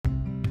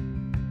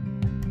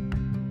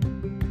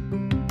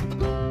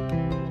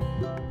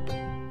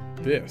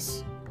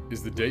This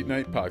is the Date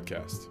Night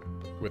Podcast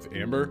with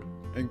Amber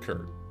and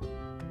Kurt.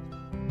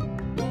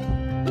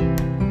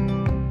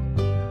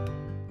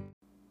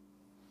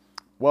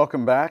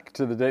 Welcome back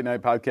to the Date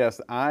Night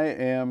Podcast. I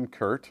am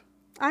Kurt.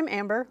 I'm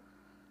Amber.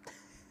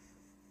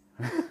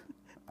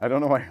 I don't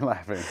know why you're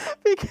laughing.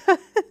 Because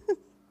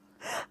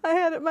I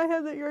had it in my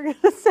head that you were going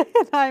to say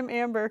it. I'm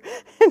Amber,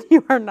 and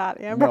you are not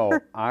Amber. No,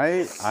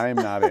 I'm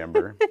not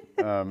Amber.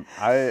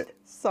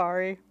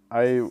 Sorry.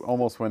 I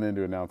almost went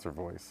into announcer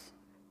voice.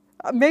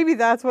 Maybe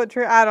that's what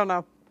I don't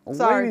know.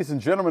 Sorry. Ladies and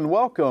gentlemen,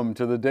 welcome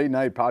to the Date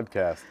Night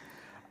Podcast.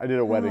 I did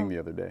a wedding the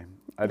other day.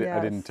 I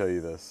didn't tell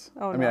you this.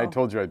 Oh, I mean, no. I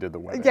told you I did the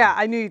wedding. Yeah,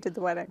 I knew you did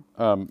the wedding.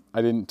 I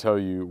didn't tell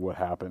you what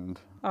happened.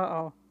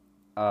 Uh-oh.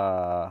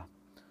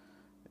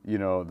 You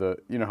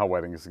know how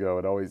weddings go.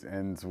 It always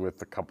ends with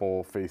the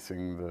couple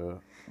facing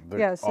the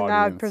Yes, audience. and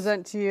now I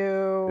present to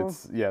you.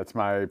 It's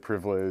my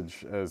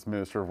privilege as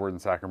Minister of Word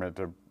and Sacrament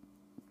to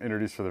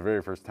introduce for the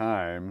very first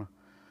time.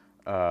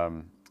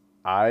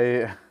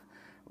 I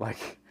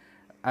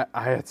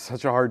had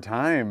such a hard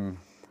time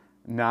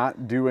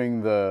not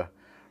doing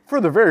for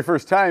the very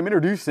first time,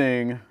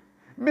 introducing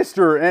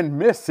Mr. and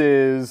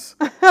Mrs.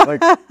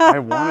 Like, I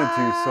wanted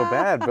to so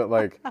bad, but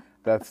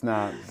that's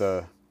not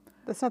the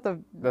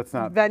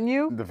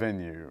venue? The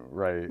venue,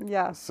 right?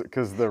 Yes.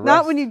 Because the rest,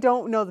 Not when you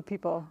don't know the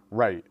people.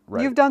 Right.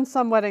 You've done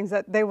some weddings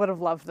that they would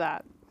have loved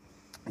that.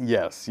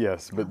 Yes,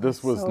 but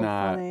this was so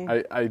not.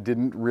 Funny. I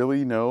didn't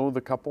really know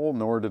the couple,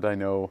 nor did I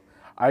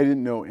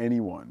didn't know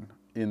anyone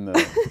in the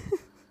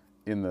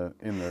in the.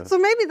 So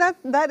maybe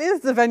that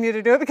is the venue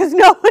to do it, because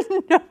no one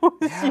knows.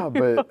 Yeah,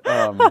 you.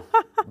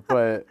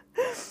 but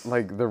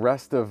like the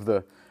rest of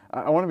the.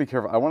 I want to be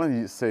careful. I want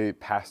to say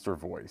pastor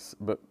voice,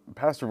 but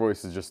pastor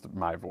voice is just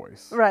my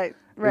voice. Right.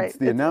 It's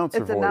the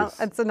announcer voice.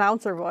 It's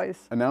announcer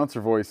voice.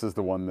 Announcer voice is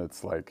the one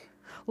that's like,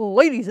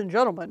 ladies and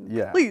gentlemen,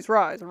 please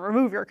rise and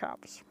remove your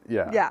caps.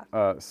 Yeah.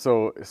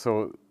 So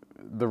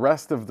the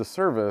rest of the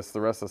service,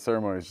 the rest of the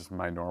ceremony is just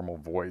my normal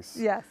voice.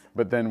 Yes.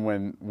 But then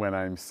when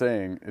I'm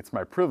saying, it's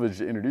my privilege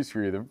to introduce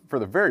you for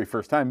the very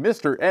first time,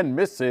 Mr. and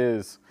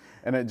Mrs.,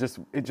 and it just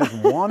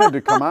wanted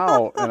to come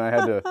out, and I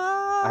had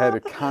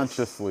to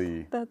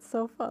consciously. That's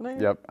so funny.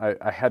 Yep.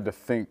 I had to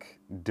think,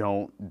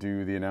 don't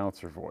do the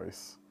announcer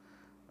voice.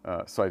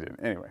 So I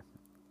didn't. Anyway,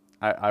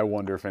 I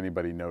wonder if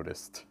anybody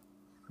noticed.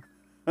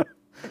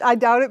 I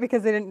doubt it,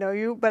 because they didn't know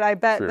you, but I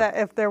bet Sure. that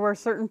if there were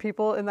certain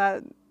people in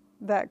that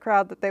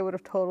crowd, that they would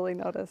have totally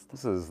noticed.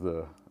 This is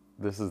the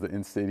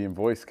in-stadium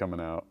voice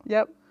coming out.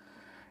 Yep.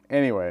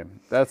 Anyway,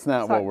 that's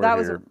not what we're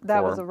here for.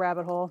 That was a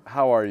rabbit hole.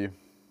 How are you?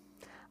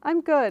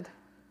 I'm good.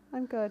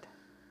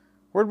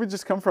 Where'd we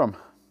just come from?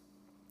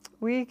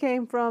 We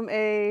came from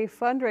a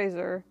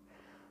fundraiser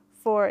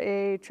for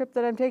a trip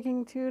that I'm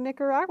taking to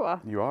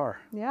Nicaragua. You are.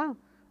 Yeah.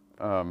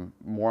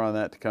 More on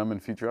that to come in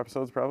future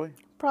episodes, probably?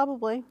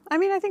 Probably. I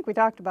mean, I think we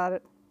talked about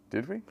it.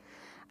 Did we?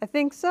 I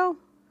think so.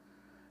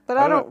 But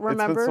I don't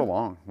remember. It's been so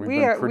long. We've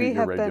been pretty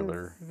irregular. We have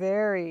been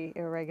very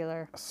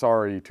irregular.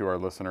 Sorry to our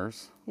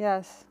listeners.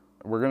 Yes.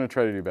 We're going to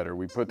try to do better.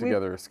 We put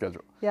together a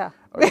schedule. Yeah.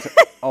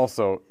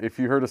 Also, if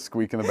you heard a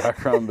squeak in the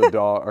background,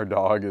 our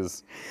dog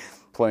is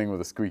playing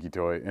with a squeaky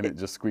toy, and it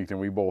just squeaked, and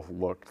we both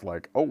looked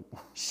like, oh.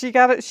 She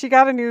got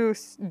a new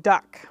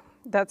duck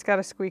that's got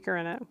a squeaker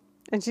in it.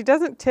 And she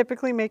doesn't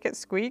typically make it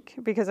squeak,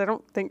 because I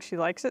don't think she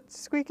likes it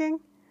squeaking.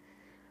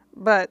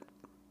 But,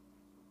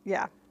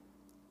 yeah.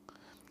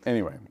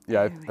 Anyway,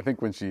 yeah, I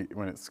think when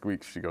it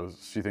squeaks, she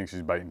thinks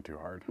she's biting too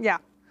hard. Yeah.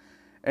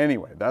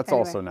 Anyway, that's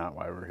also not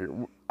why we're here.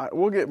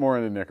 We'll get more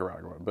into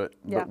Nicaragua, but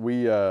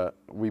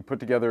we put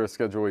together a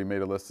schedule. We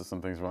made a list of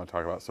some things we want to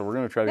talk about. So we're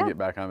going to try to get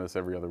back on this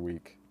every other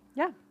week.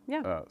 Yeah.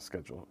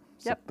 Schedule.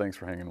 So thanks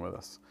for hanging with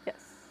us. Yes.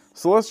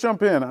 So let's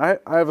jump in. I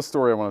have a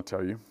story I want to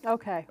tell you.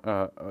 Okay.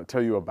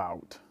 Tell you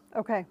about.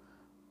 Okay.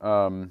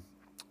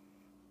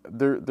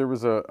 There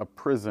was a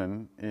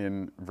prison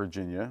in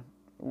Virginia.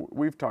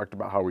 We've talked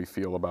about how we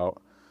feel about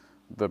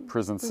the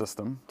prison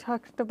system.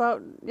 Talked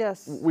about,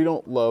 yes. We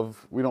don't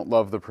love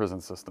the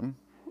prison system.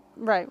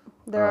 Right.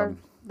 There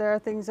are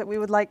things that we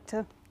would like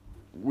to.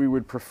 We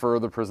would prefer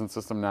the prison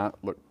system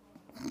not look.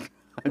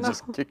 I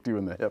just kicked you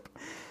in the hip.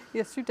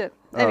 Yes, you did.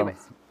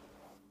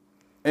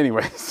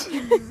 Anyways,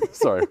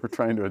 sorry, we're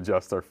trying to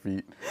adjust our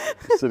feet.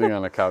 We're sitting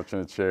on a couch in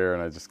a chair,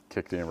 and I just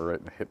kicked Amber right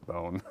in the hip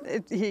bone.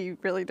 He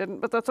really didn't,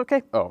 but that's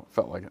okay. Oh,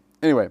 felt like it.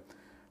 Anyway,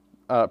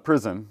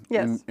 prison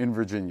in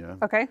Virginia.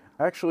 Okay.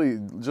 Actually,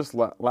 just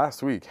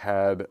last week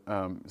had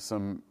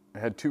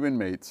two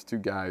inmates,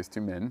 two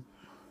men,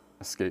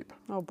 escape.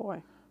 Oh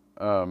boy.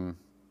 No,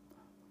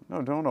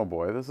 don't oh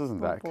boy. This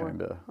isn't that boy.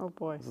 kind of. Oh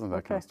boy. This isn't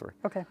that kind of story.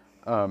 Okay.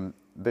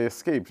 They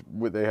escaped.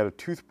 They had a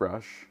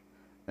toothbrush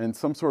and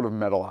some sort of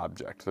metal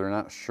object. They're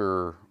not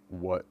sure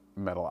what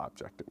metal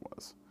object it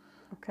was.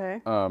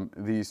 Okay.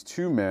 These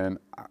two men,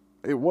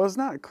 it was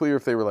not clear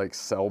if they were like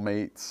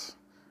cellmates.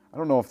 I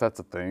don't know if that's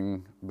a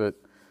thing, but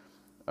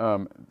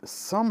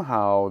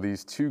somehow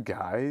these two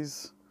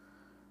guys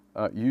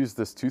used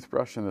this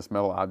toothbrush and this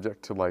metal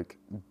object to like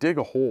dig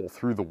a hole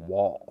through the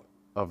wall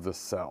of the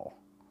cell.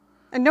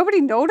 And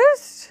nobody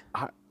noticed?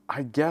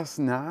 I guess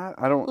not.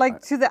 I don't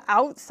Like to the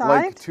outside?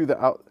 like to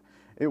the out.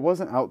 It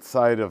wasn't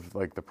outside of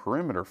like the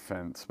perimeter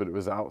fence, but it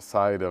was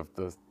outside of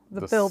the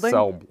building?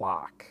 cell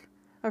block.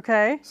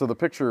 Okay. So the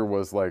picture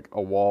was like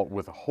a wall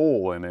with a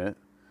hole in it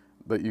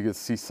that you could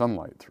see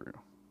sunlight through.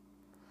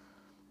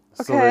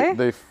 Okay.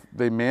 So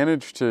they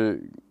managed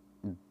to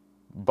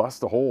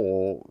bust a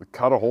hole,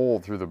 cut a hole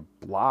through the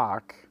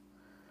block,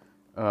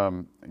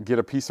 get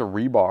a piece of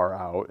rebar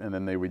out, and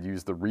then they would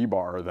use the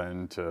rebar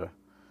then to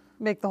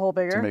make the hole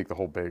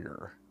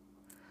bigger.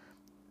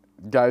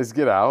 Guys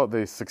get out.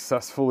 They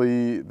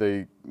successfully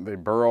they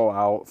burrow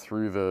out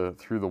through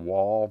the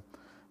wall.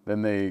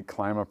 Then they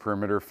climb a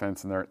perimeter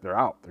fence and they're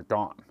out. They're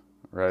gone.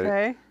 Right.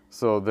 Okay.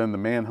 So then the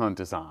manhunt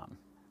is on.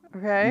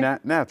 Okay.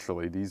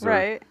 Naturally, these are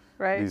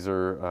right. These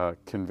are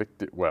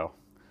convicted. Well,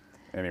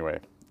 anyway,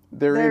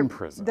 they're in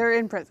prison. They're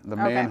in prison. The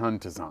okay.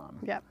 manhunt is on.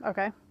 Yep.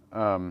 Okay.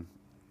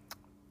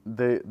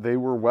 They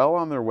were well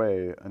on their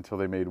way until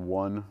they made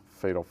one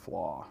fatal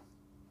flaw,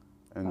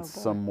 and Oh,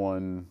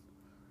 boy.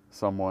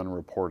 someone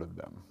reported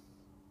them.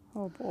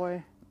 Oh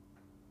boy.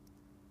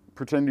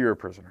 Pretend you're a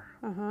prisoner.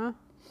 Uh-huh.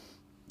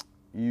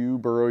 You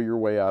burrow your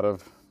way out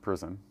of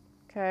prison.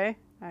 Okay.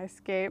 I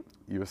escape.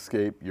 You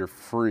escape. You're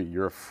free.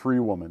 You're a free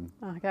woman.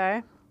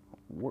 Okay.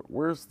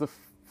 Where's the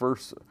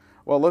first?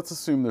 Well, let's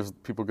assume there's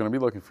people going to be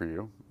looking for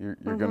you. You're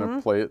going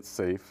to play it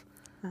safe.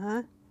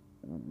 Uh-huh.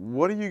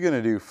 What are you going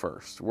to do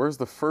first? Where's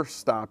the first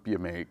stop you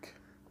make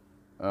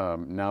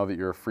now that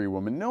you're a free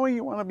woman, knowing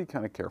you want to be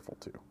kind of careful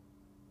too?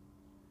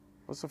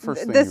 What's the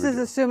first thing This you would is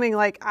do? assuming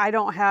like I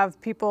don't have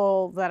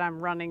people that I'm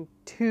running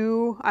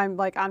to. I'm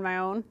like on my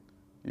own.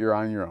 You're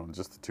on your own,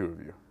 just the two of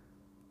you.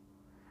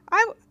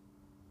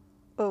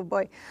 Oh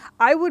boy.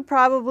 I would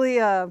probably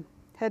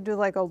head to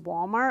like a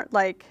Walmart,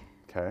 like,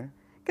 Okay.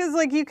 because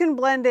like you can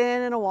blend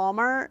in a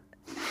Walmart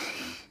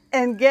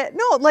and get,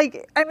 no,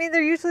 like, I mean,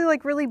 they're usually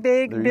like really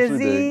big, They're busy.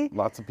 usually big,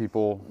 lots of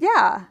people.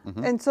 Yeah.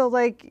 And so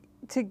like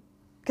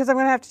because I'm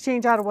going to have to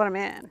change out of what I'm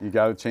in. You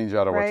got to change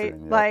out of what Right? you're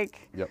in. Yep.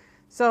 Like, Yep.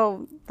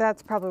 so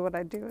that's probably what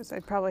I'd do is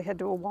I'd probably head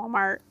to a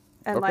Walmart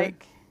and Okay.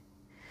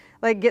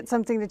 like get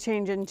something to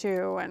change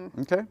into and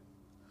Okay.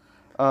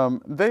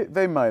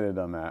 They might have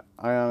done that.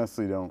 I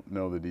honestly don't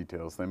know the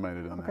details. They might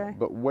have done Okay. that.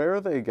 But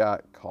where they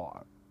got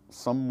caught,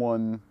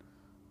 someone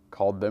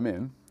called them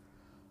in.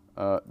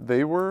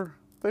 They were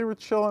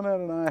chilling at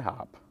an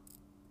IHOP.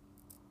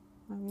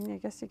 I mean, I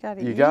guess you got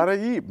to eat. You gotta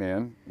eat,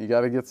 man. You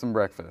gotta get some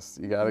breakfast.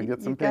 You gotta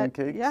get some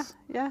pancakes.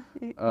 Yeah.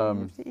 You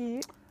have to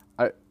eat.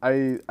 I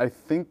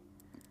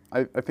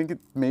think it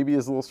maybe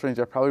is a little strange.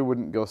 I probably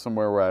wouldn't go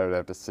somewhere where I would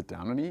have to sit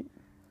down and eat.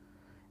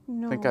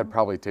 No. I think I'd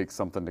probably take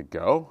something to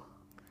go.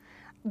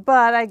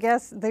 But I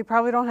guess they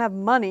probably don't have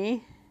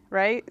money,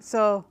 right?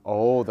 So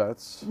Oh,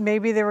 that's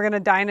maybe they were going to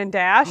dine and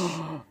dash.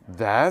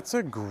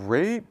 a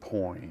great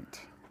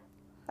point.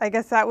 I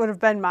guess that would have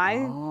been my,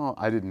 Oh,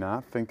 I did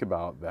not think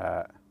about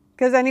that.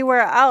 because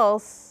anywhere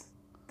else,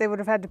 they would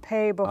have had to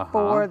pay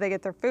before they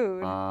get their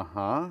food.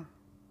 Uh-huh.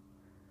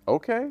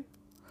 Okay.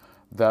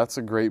 That's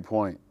a great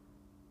point.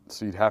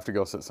 So you'd have to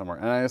go sit somewhere.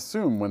 And I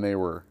assume when they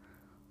were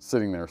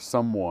sitting there,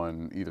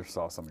 someone either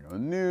saw something on the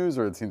news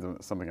or had seen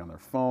something on their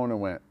phone and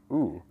went,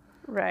 ooh,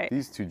 Right.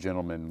 these two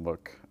gentlemen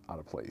look out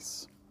of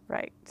place.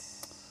 Right.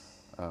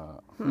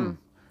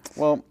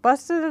 Well,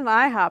 Busted an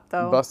IHOP,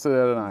 though. busted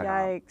at an IHOP.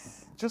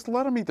 Yikes. Just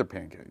let them eat their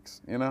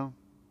pancakes, you know?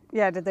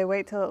 Yeah, did they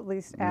wait till at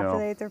least after No.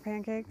 they ate their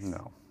pancakes?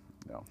 No.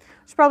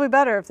 It's probably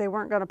better if they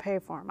weren't going to pay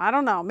for them. I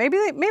don't know. Maybe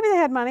they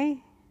had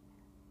money.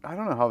 I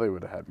don't know how they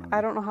would have had money.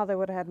 I don't know how they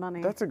would have had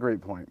money. That's a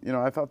great point. You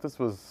know, I thought this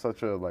was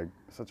such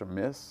a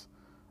miss,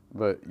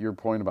 but your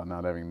point about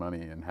not having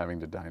money and having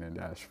to dine and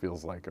dash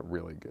feels like a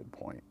really good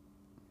point.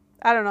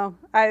 I don't know.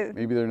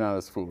 Maybe they're not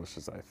as foolish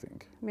as I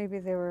think. Maybe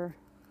they were.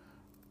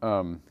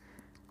 Um,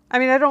 I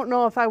mean, I don't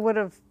know if I would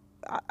have.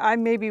 I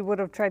maybe would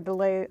have tried to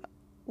lay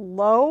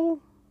low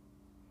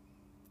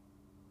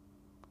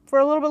for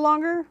a little bit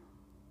longer.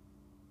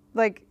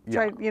 Like,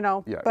 Yeah.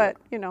 but,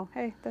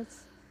 hey,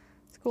 that's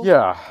cool.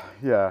 Yeah.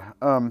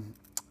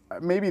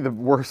 Maybe the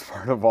worst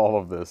part of all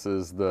of this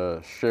is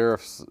the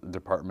sheriff's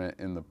department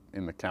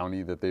in the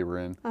county that they were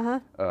in.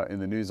 In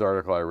the news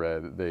article I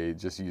read, they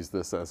just used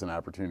this as an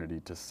opportunity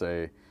to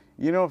say,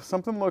 if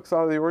something looks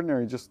out of the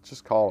ordinary,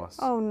 just call us.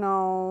 Oh,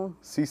 no.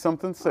 See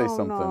something, say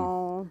something.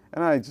 No.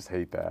 And I just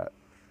hate that.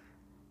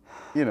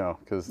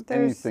 Because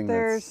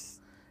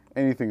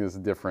anything that's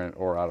different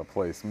or out of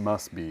place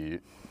must be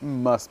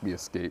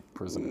escape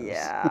prisoners.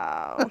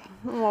 Yeah.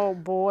 Oh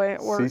boy.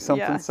 Or, See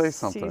something, yeah, say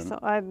something.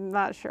 I'm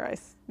not sure.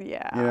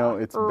 Yeah.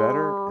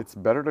 It's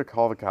better to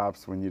call the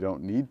cops when you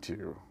don't need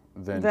to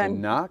than to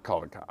not call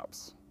the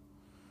cops.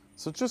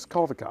 So just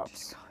call the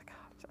cops.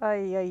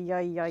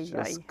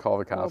 Just call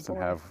the cops and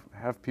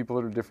have people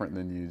that are different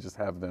than you. Just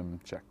have them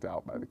checked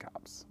out by the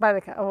cops.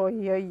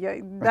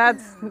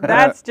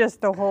 That's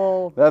just a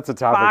whole. That's a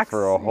topic box.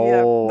 for a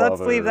whole.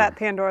 Let's other... leave that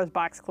Pandora's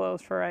box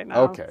closed for right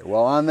now. Okay.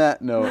 Well, on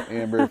that note,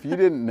 Amber, if you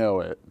didn't know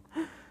it,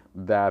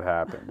 that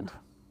happened.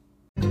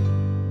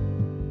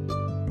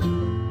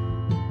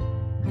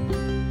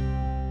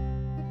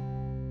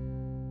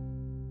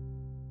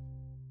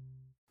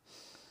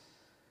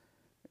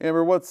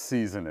 Amber, what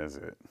season is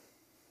it?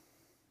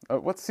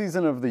 What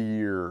season of the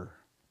year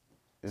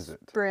is it?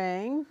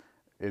 Spring.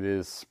 It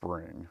is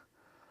spring.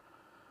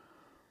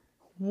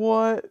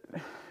 What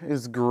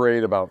is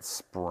great about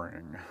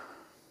spring?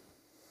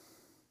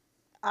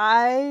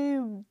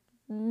 The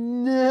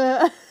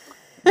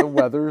The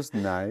weather's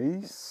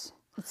nice.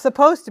 It's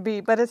supposed to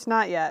be, but it's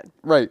not yet.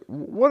 Right.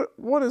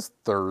 What is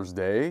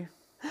Thursday?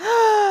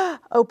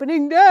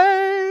 Opening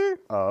day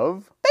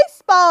Of?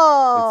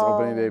 baseball. It's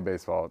opening day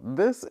baseball.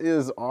 This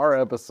is our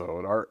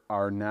episode,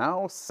 our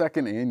now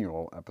second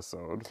annual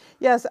episode.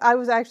 Yes, I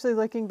was actually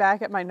looking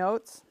back at my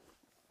notes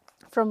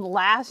from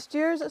last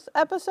year's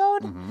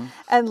episode.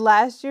 And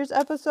last year's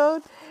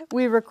episode,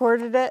 we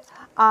recorded it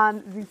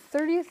on the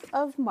 30th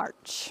of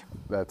March.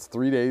 That's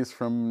 3 days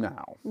from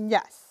now.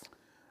 Yes.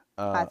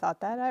 I thought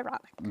that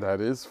ironic.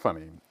 That is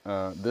funny.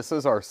 This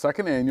is our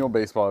second annual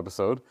baseball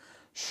episode.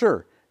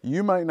 Sure,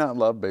 you might not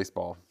love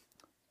baseball,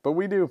 but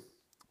we do.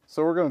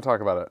 So we're going to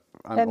talk about it.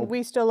 And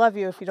we still love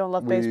you if you don't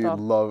love baseball.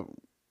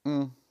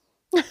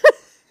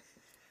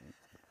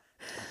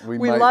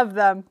 We love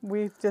them.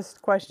 We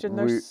just question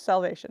their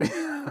salvation.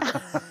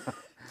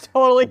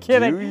 Totally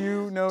kidding. Do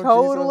you know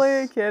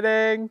Totally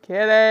Jesus?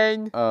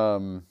 kidding.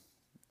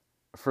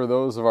 For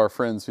those of our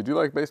friends who do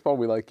like baseball,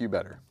 we like you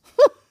better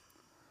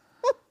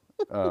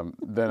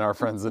than our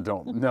friends that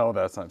don't. No,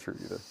 that's not true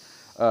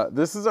either.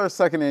 This is our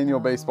second annual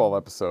baseball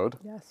episode.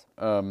 Yes.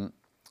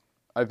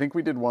 I think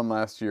we did one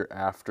last year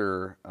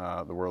after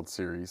the World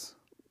Series.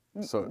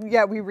 So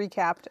yeah, we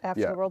recapped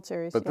after the World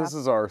Series. But this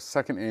is our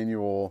second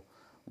annual.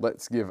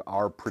 Let's give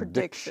our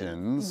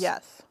predictions.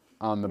 Yes.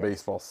 On the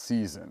baseball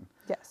season.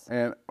 Yes.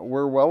 And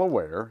we're well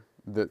aware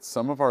that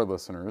some of our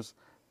listeners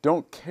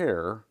don't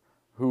care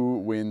who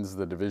wins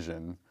the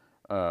division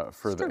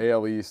for the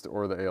AL East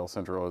or the AL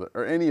Central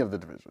or any of the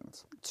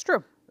divisions. It's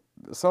true.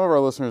 Some of our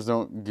listeners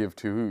don't give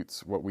two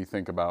hoots what we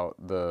think about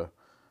the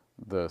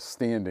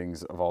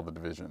standings of all the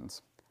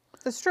divisions.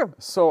 It's true.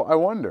 So I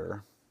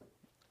wonder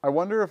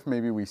if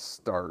maybe we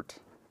start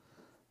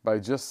by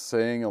just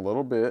saying a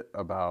little bit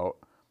about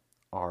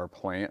our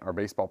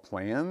baseball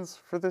plans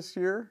for this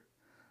year.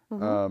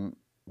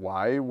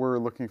 Why we're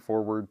looking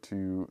forward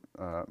to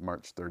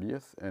March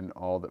 30th and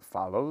all that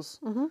follows.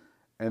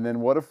 And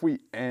then what if we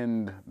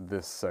end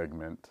this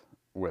segment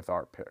with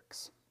our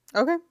picks?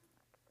 Okay.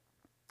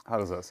 How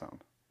does that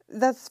sound?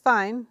 That's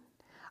fine.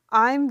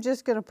 I'm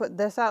just going to put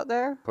this out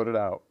there. Put it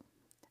out.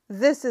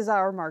 This is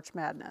our March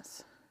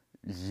Madness.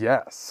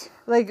 Yes.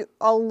 Like,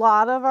 a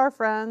lot of our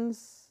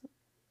friends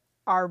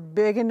are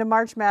big into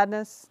March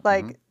Madness.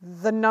 Like,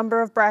 the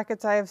number of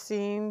brackets I have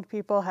seen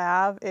people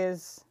have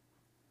is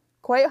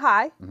quite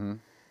high.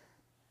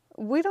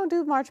 We don't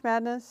do March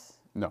Madness.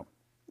 No.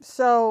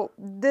 So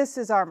this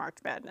is our March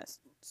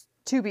Madness,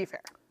 to be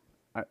fair.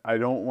 I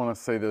don't want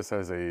to say this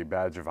as a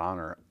badge of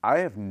honor. I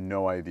have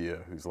no idea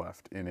who's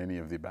left in any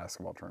of the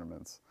basketball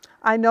tournaments.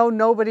 I know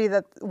nobody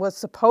that was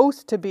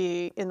supposed to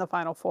be in the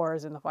Final Four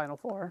is in the Final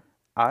Four.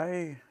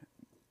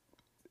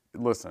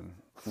 Listen.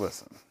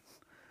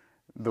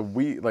 The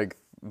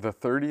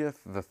 30th,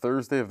 the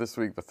Thursday of this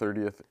week, the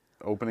 30th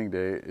opening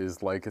day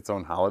is like its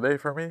own holiday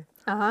for me.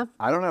 I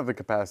don't have the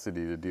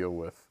capacity to deal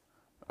with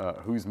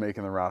who's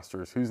making the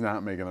rosters, who's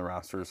not making the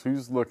rosters,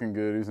 who's looking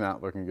good, who's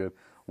not looking good,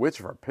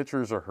 which of our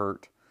pitchers are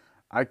hurt.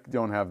 I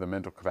don't have the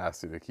mental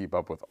capacity to keep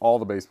up with all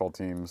the baseball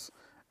teams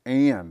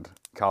and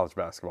college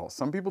basketball.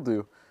 Some people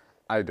do.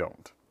 I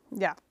don't.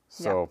 Yeah.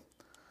 So,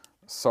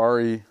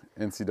 sorry,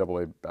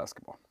 NCAA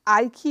basketball.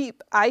 I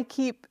keep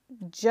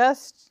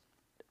just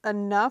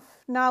enough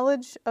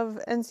knowledge of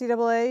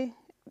NCAA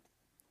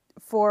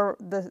for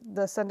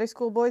the Sunday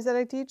school boys that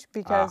I teach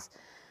because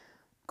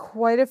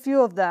quite a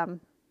few of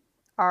them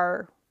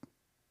are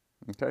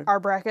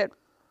bracket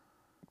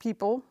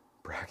people.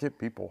 Bracket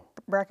people.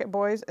 Bracket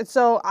boys. And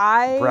so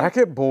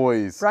Bracket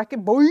boys.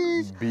 Bracket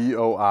boys.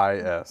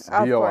 B-O-I-S.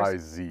 Of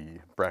B-O-I-Z.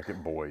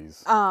 Bracket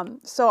boys.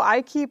 So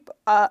I keep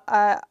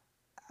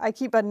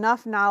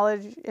enough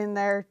knowledge in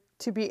there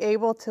to be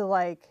able to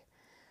like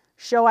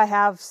show I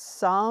have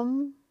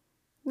some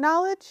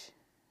knowledge.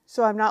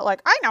 So I'm not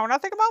like, I know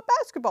nothing about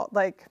basketball.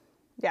 Like,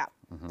 yeah.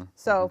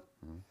 So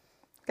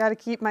got to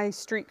keep my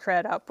street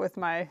cred up with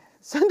my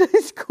Sunday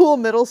school,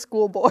 middle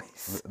school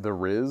boys. The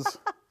Riz.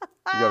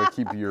 You got to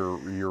keep your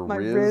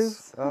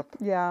Riz up.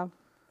 Yeah.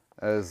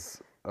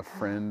 As a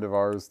friend of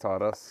ours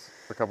taught us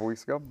a couple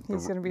weeks ago.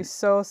 He's going to be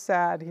so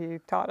sad he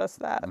taught us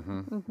that.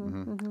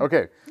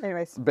 Okay.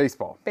 Anyways.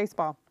 Baseball.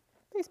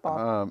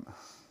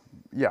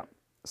 Yeah.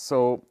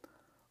 So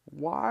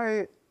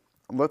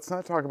let's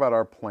not talk about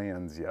our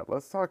plans yet.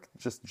 Let's talk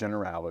just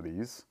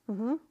generalities.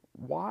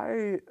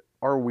 Why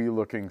are we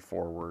looking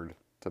forward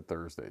to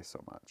Thursday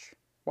so much?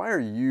 Why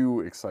are you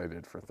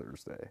excited for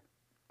Thursday?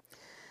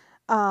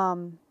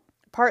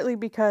 Partly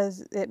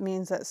because it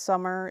means that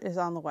summer is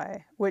on the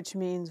way, which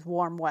means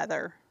warm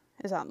weather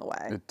is on the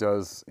way. It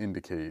does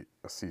indicate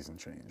a season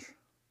change.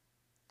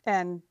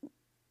 And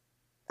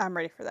I'm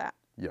ready for that.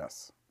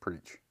 Yes,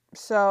 preach.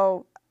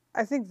 So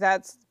I think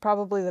that's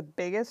probably the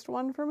biggest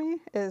one for me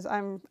is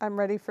I'm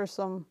ready for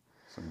some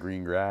Some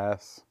green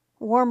grass.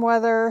 Warm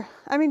weather.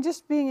 I mean,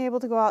 just being able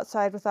to go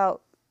outside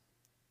without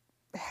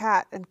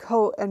hat and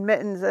coat and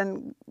mittens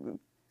and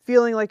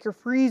feeling like you're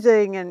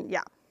freezing, and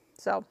yeah.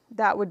 So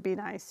that would be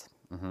nice.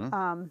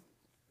 Mm-hmm.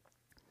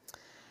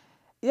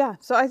 Yeah,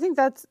 so I think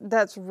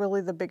that's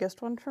really the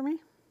biggest one for me.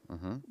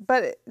 Mm-hmm.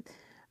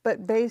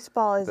 But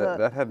baseball is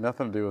that had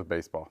nothing to do with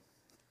baseball.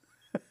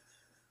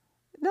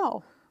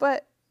 No,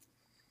 but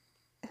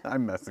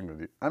I'm messing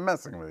with you. I'm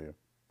messing with you.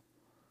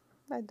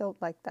 I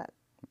don't like that.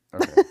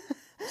 Okay.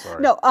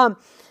 Sorry. No,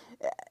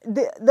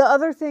 the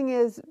other thing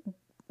is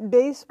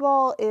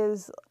baseball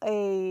is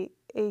a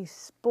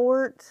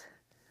sport,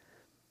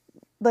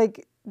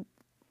 like,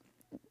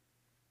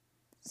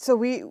 so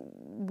we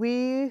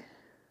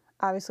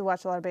obviously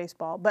watch a lot of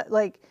baseball, but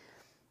like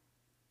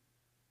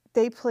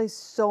they play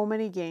so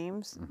many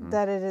games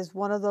that it is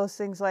one of those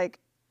things like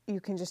you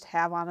can just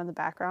have on in the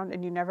background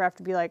and you never have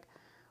to be like,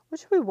 what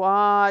should we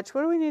watch?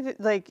 What do we need to,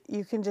 like,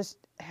 you can just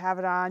have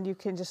it on. You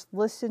can just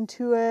listen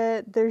to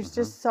it. There's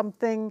just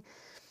something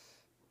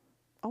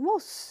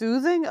almost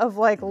soothing of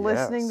like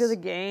listening to the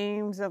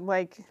games and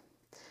like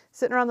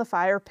sitting around the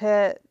fire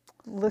pit,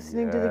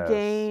 listening to the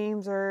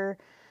games, or,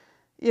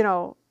 you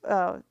know,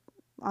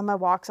 on my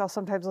walks, I'll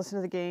sometimes listen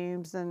to the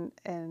games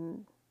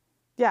and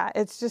yeah,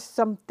 it's just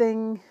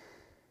something,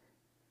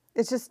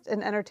 it's just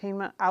an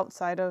entertainment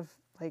outside of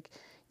like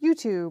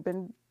YouTube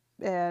and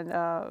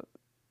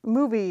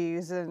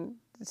movies and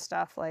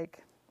stuff.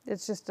 Like,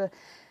 it's just a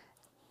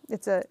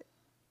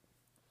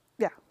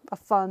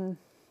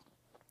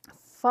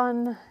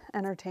fun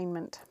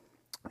entertainment.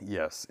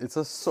 Yes, it's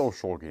a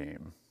social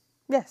game.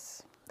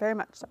 Yes, very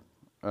much so.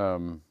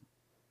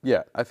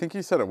 Yeah, I think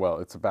you said it well.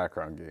 It's a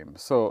background game.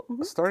 So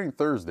starting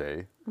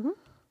Thursday,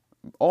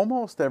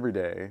 almost every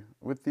day,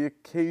 with the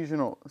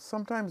occasional,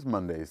 sometimes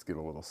Mondays get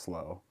a little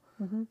slow,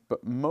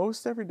 but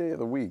most every day of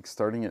the week,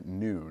 starting at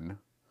noon,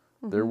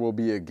 there will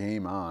be a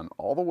game on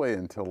all the way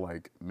until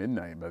like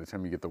midnight by the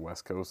time you get the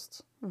West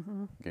Coast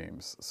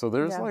games. So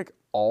there's like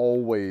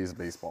always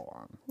baseball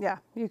on. Yeah,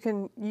 you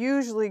can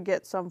usually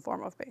get some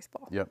form of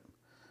baseball. Yep.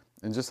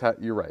 And just,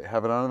 you're right,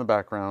 have it on in the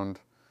background.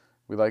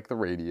 We like the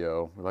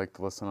radio. We like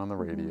to listen on the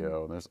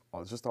radio. There's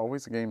just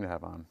always a game to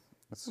have on.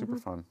 It's super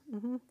fun.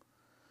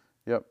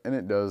 Yep, and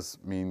it does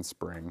mean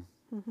spring.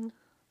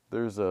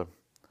 There's a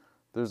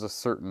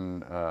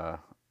certain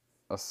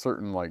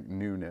like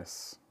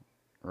newness,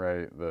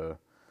 right? The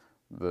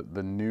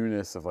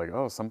newness of like,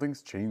 oh,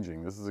 something's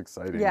changing. This is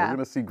exciting. Yeah. We're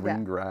gonna see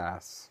green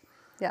grass.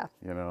 Yeah.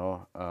 You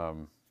know,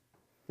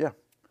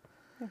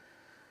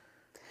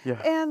 yeah.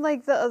 And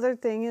like the other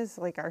thing is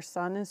like our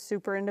son is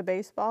super into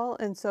baseball,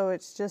 and so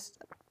it's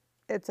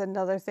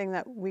another thing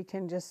that we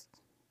can just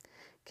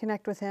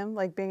connect with him.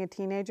 Like being a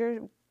teenager,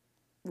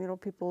 you know,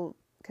 people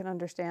can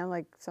understand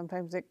like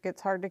sometimes it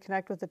gets hard to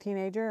connect with a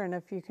teenager, and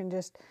if you can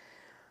just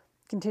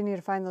continue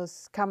to find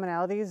those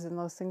commonalities and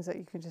those things that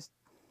you can just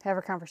have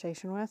a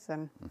conversation with,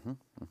 and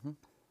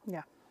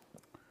yeah.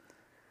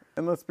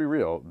 And let's be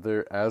real,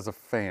 as a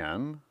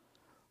fan,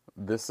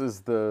 this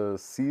is the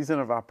season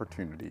of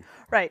opportunity.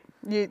 Right.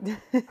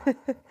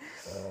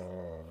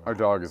 Our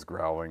dog is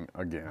growling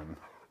again.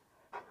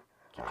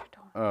 Get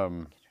your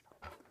donut.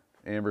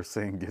 Amber's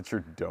saying, "Get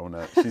your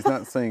donut." She's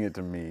not saying it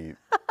to me.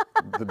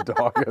 The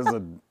dog has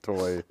a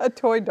toy. A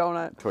toy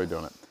donut. Toy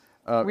donut.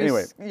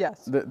 Anyway,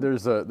 yes.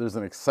 There's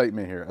an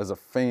excitement here. As a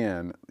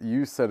fan,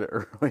 you said it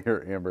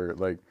earlier, Amber.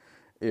 Like,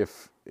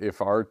 if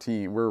our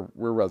team, we're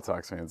Red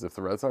Sox fans. If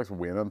the Red Sox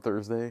win on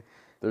Thursday,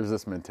 there's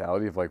this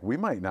mentality of like, we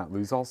might not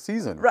lose all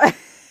season. Right.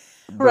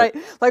 Right.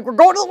 Like, we're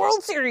going to the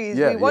World Series.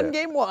 We won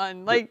game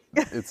one. Like,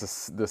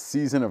 it's the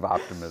season of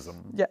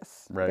optimism.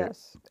 Yes. Right.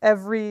 Yes.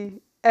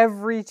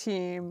 Every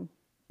team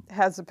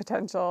has the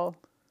potential.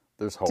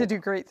 There's hope to do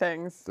great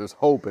things. There's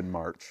hope in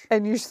March.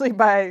 And usually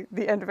by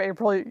the end of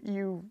April,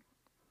 you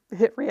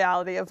hit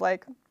reality of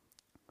like,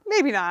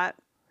 maybe not.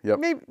 Yep.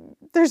 Maybe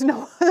there's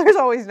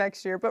always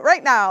next year, but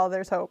right now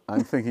there's hope. I'm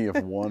thinking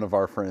of one of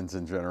our friends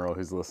in general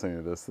who's listening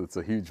to this that's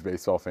a huge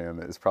baseball fan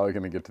that is probably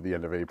going to get to the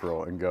end of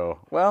April and go,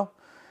 well,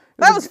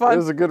 that was fun. It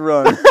was a good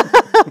run.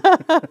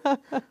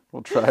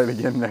 We'll try it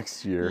again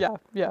next year.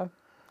 Yeah.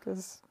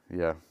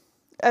 Yeah.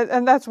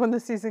 And that's when the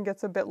season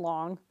gets a bit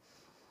long.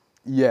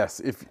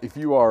 Yes, if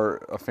you are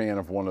a fan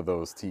of one of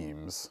those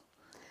teams.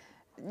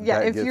 Yeah,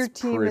 if your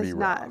team is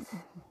not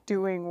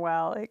doing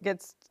well, it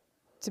gets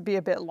to be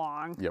a bit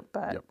long. Yep.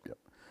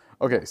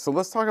 Okay, so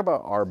let's talk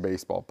about our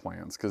baseball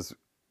plans, because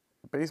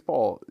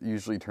baseball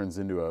usually turns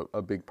into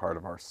a big part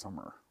of our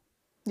summer.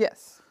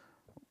 Yes.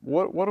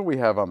 What do we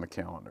have on the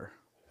calendar?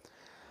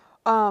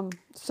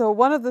 So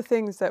one of the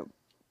things that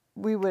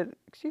we would,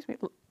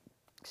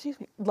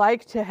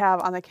 like to have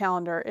on the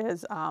calendar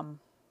is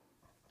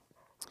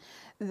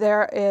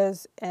there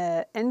is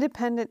an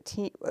independent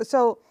team.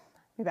 So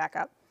let me back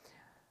up.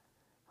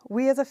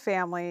 We as a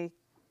family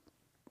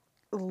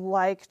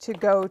like to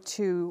go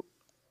to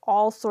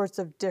all sorts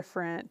of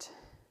different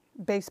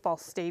baseball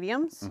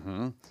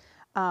stadiums,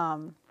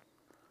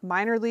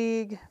 minor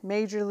league,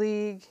 major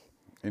league.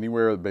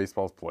 Anywhere that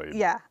baseball's played.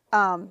 Yeah.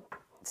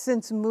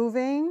 Since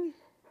moving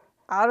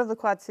out of the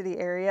Quad City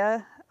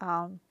area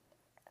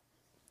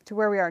to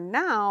where we are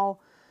now,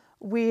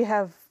 we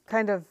have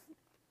kind of,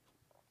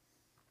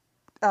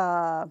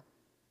 I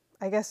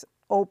guess,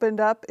 opened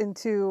up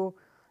into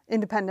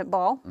independent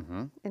ball,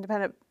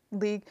 independent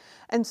league.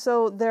 And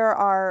so there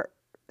are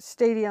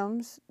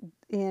stadiums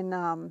in...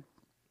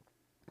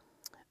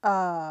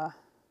 Are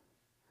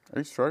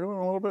you struggling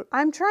a little bit?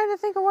 I'm trying to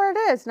think of where it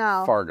is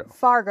now.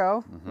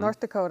 Fargo, North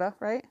Dakota,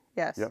 right?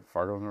 Yes. Yep,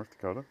 Fargo, North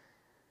Dakota.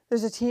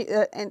 There's a team,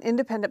 an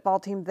independent ball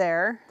team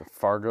there. The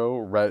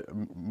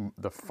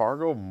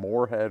Fargo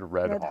Moorhead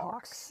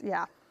Redhawks.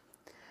 Yeah.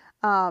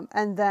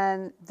 And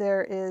then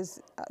there is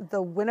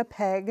the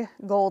Winnipeg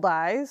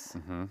Goldeyes.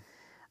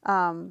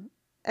 And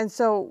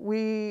so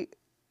we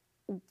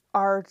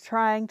are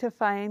trying to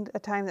find a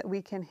time that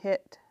we can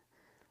hit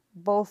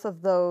both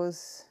of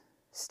those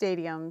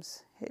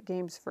stadiums, hit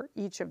games for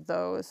each of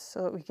those,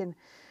 so that we can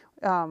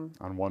on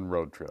one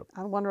road trip.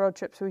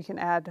 So we can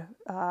add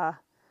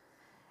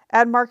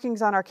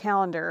markings on our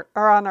calendar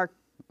or on our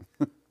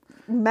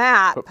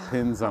map. Put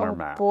pins on our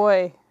map.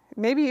 Boy,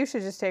 maybe you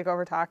should just take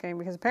over talking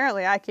because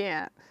apparently I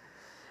can't.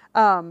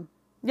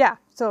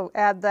 So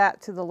add that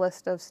to the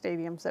list of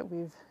stadiums that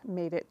we've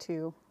made it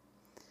to.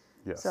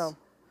 Yes. So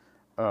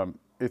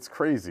it's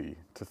crazy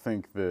to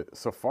think that.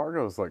 So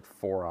Fargo is like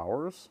 4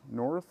 hours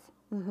north.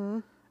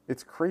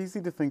 It's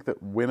crazy to think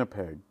that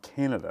Winnipeg,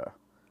 Canada,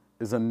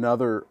 is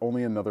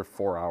only another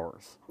 4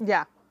 hours.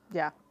 Yeah.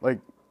 Like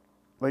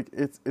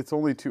it's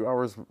only 2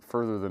 hours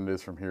further than it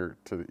is from here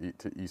to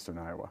eastern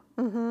Iowa,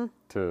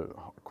 to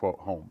quote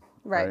home.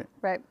 Right.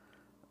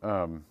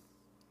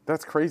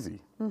 That's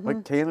crazy.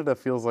 Like Canada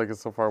feels like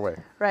it's so far away.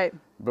 Right.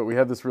 But we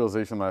had this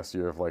realization last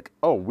year of like,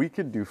 oh, we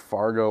could do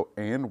Fargo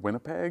and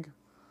Winnipeg.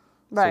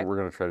 Right. So we're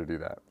going to try to do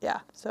that. Yeah.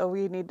 So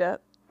we need to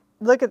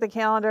look at the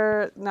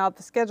calendar now that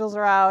the schedules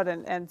are out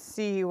and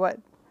see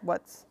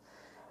what's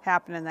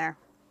happening there.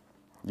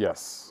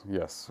 Yes,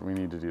 we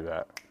need to do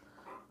that.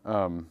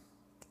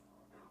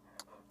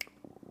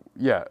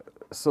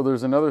 So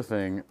there's another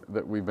thing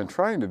that we've been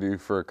trying to do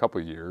for a couple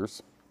of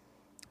years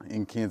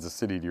in Kansas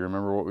City. Do you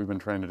remember what we've been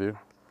trying to do?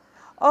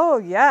 Oh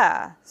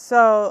yeah.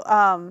 So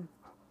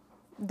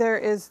there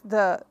is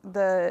the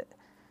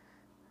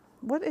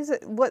what is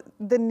it? What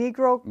the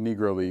Negro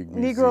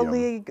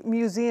League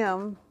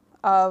Museum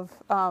of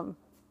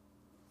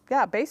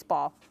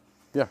baseball.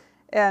 Yeah.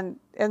 And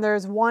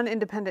there's one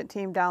independent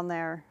team down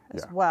there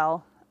as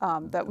well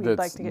that we'd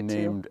like to get to. That's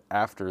named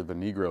after the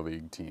Negro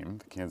League team,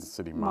 the Kansas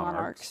City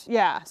Monarchs.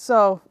 Yeah.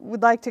 So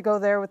we'd like to go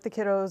there with the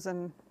kiddos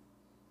and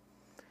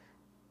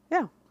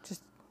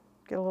just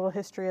get a little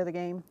history of the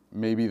game.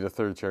 Maybe the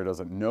third chair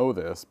doesn't know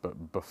this,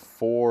 but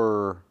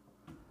before,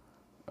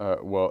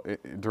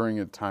 during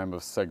a time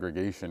of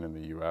segregation in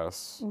the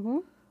U.S.,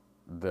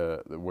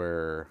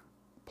 where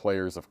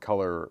players of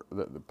color,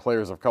 the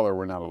players of color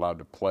were not allowed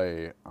to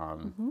play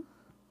on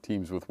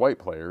teams with white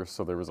players,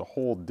 so there was a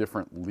whole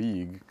different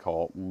league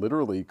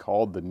literally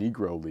called the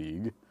Negro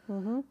League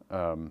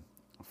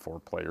for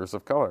players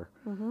of color,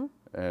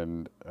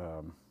 and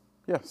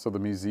so the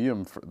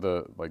museum for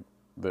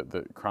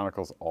that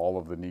chronicles all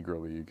of the Negro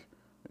League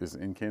is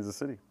in Kansas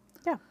City.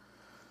 Yeah.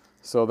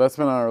 So that's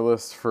been on our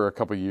list for a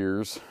couple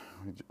years.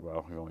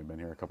 Well, we've only been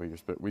here a couple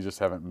years, but we just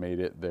haven't made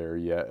it there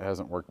yet. It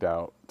hasn't worked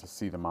out to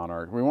see the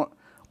Monarch. We want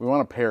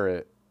to pair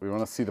it. We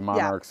want to see the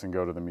Monarchs and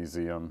go to the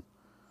museum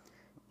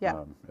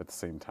at the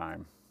same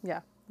time. Yeah,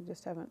 we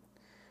just haven't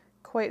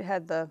quite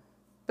had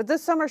but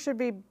this summer should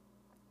be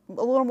a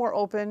little more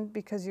open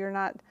because you're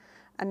not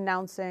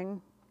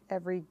announcing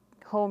every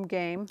home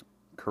game.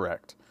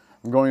 Correct.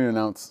 I'm going to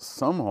announce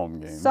some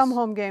home games. Some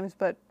home games,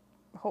 but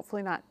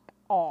hopefully not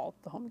all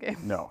the home games.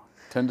 No,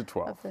 10 to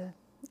 12.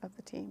 Of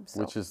the team.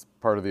 So. Which is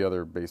part of the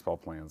other baseball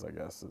plans, I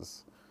guess,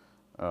 is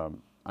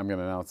I'm going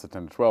to announce the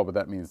 10 to 12, but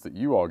that means that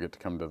you all get to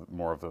come to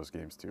more of those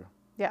games too.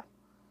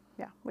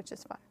 Yeah, which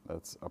is fun.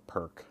 That's a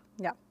perk.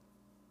 Yeah.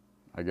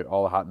 I get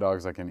all the hot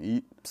dogs I can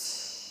eat,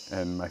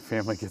 and my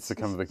family gets to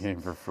come to the game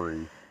for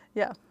free.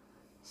 Yeah.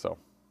 So.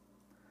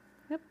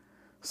 Yep.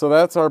 So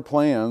that's our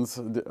plans.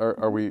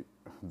 Are we...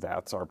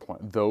 That's our plan.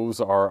 Those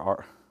are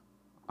our...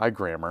 I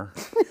grammar.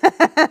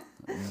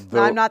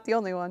 No, I'm not the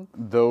only one.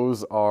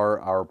 Those are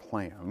our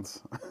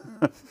plans.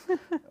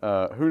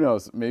 Who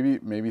knows?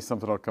 Maybe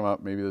something will come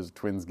up. Maybe there's a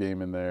Twins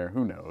game in there.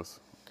 Who knows?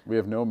 We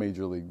have no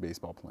Major League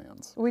Baseball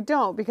plans. We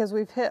don't, because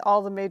we've hit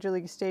all the Major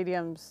League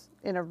stadiums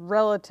in a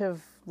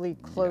relatively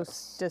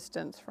close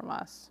distance from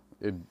us.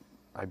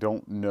 I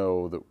don't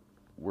know that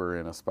we're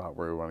in a spot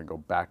where we want to go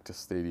back to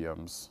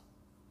stadiums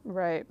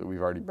that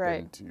we've already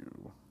been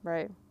to.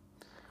 Right.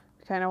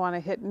 We kind of want to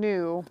hit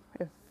new,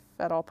 if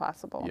at all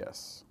possible.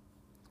 Yes.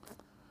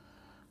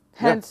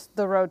 Hence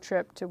the road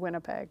trip to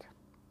Winnipeg.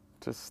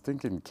 To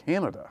stinking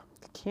Canada.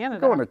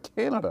 Canada. We're going to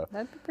Canada.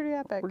 That'd be pretty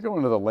epic. We're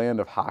going to the land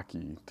of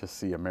hockey to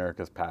see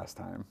America's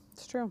pastime.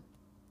 It's true.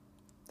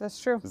 That's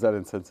true. Is that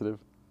insensitive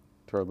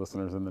to our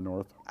listeners in the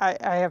north? I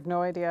have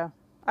no idea.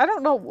 I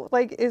don't know.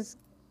 Like, is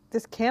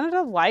does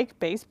Canada like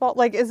baseball?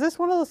 Like, is this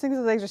one of those things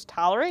that they just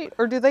tolerate?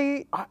 Or do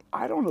they,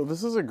 I don't know.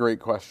 This is a great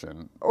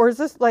question. or is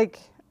this like,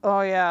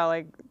 oh yeah,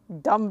 like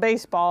dumb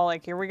baseball,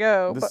 like here we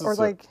go. This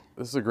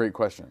is a great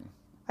question.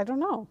 I don't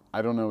know.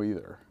 I don't know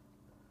either.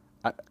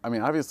 I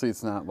mean, obviously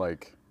it's not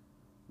like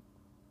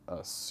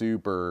a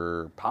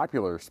super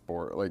popular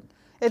sport. Like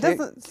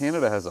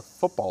Canada has a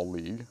football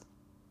league.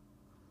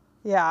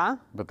 Yeah.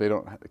 But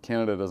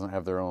Canada doesn't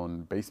have their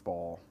own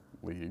baseball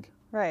league.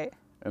 Right.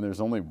 And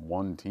there's only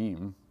one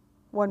team.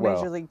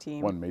 Major league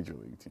team. One major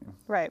league team.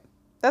 Right.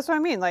 That's what I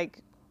mean.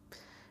 Like,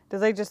 do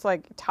they just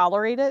like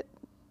tolerate it?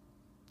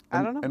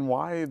 I don't know. And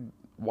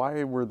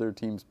why were there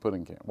teams put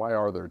in Canada? Why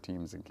are there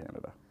teams in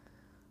Canada?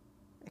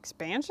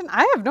 Expansion?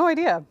 I have no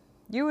idea.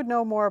 You would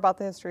know more about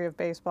the history of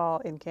baseball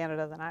in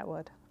Canada than I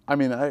would. I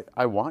mean,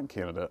 I want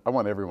Canada. I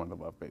want everyone to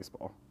love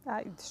baseball.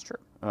 It's true.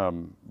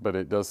 But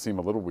it does seem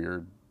a little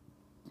weird.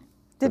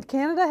 Did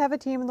Canada have a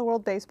team in the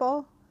World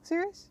Baseball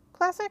Series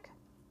Classic?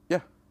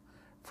 Yeah.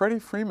 Freddie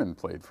Freeman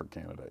played for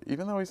Canada.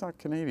 Even though he's not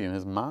Canadian,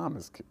 his mom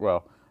is,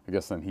 well, I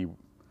guess then he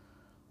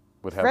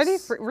would have...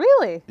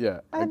 Really?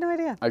 Yeah. I had no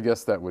idea. I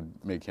guess that would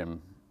make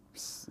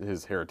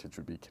his heritage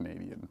would be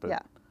Canadian, but yeah.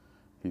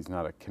 He's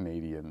not a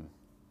Canadian.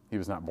 He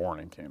was not born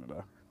in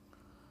Canada.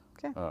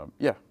 Okay.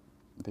 Yeah,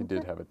 they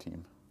did have a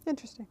team.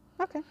 Interesting.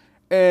 Okay.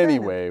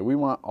 Anyway, we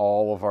want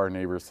all of our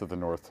neighbors to the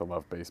north to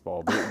love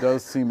baseball, but it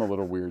does seem a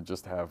little weird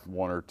just to have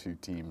one or two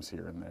teams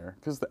here and there,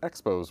 because the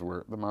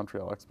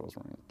Montreal Expos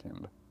were in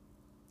Canada.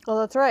 Oh,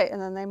 that's right.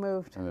 And then they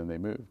moved.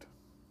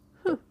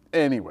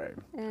 Anyway.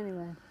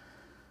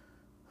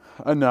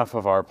 Enough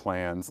of our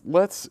plans.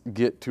 Let's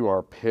get to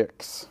our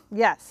picks.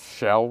 Yes.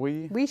 Shall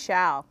we? We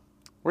shall.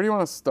 Where do you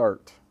want to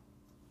start?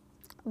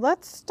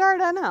 Let's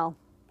start NL.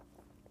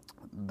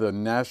 The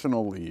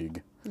National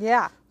League.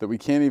 Yeah. That we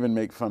can't even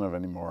make fun of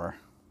anymore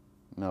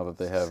now that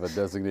they have a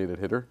designated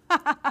hitter.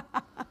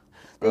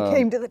 They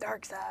came to the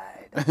dark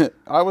side.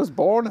 I was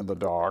born in the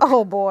dark.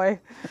 Oh, boy.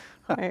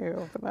 I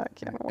opened that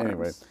can of worms.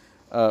 Anyway,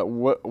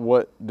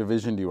 what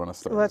division do you want to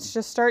start? Let's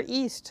just start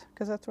East,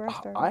 because that's where I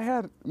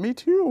started. Me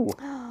too.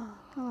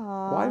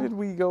 Why did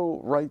we go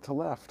right to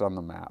left on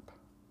the map?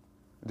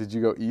 Did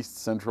you go East,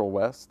 Central,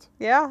 West?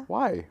 Yeah.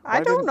 Why?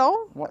 I don't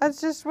know. That's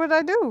just what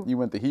I do. You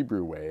went the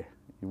Hebrew way.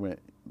 You went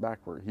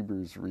backward.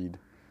 Hebrews read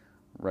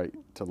right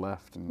to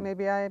left. And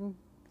maybe I'm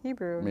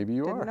Hebrew. Maybe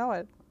you Didn't are. know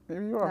it.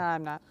 Maybe you are. No,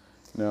 I'm not.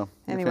 No.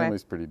 Anyway. Your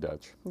family's pretty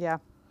Dutch. Yeah.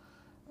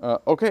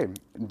 Okay.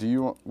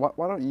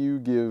 Why don't you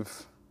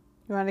give...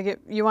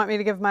 You want me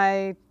to give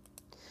my...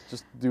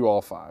 Just do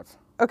all five.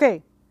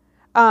 Okay.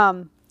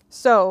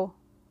 So,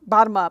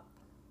 bottom up.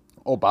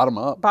 Oh, bottom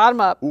up. Bottom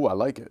up. Ooh, I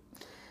like it.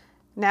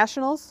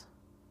 Nationals,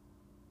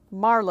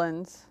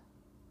 Marlins,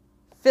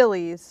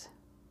 Phillies,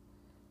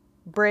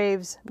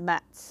 Braves,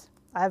 Mets.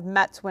 I have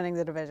Mets winning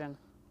the division.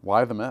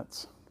 Why the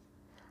Mets?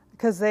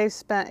 Because they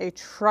spent a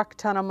truck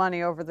ton of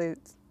money over the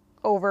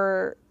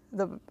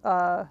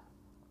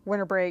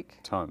winter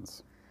break.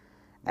 Tons.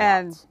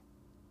 And Lots.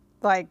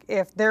 like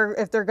if they're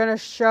going to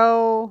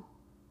show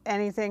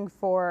anything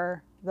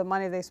for the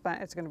money they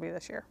spent, it's going to be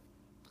this year.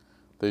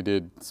 They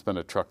did spend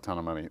a truck ton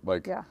of money.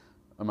 Like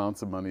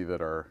amounts of money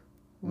that are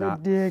not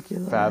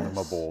ridiculous,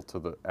 fathomable to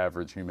the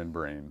average human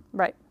brain.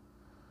 Right.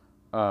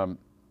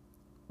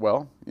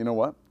 Well, you know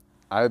what?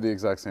 I had the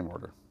exact same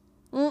order.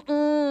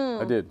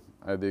 I did.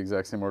 I had the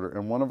exact same order.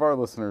 And one of our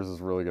listeners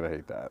is really going to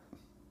hate that.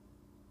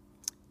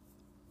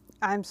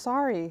 I'm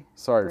sorry.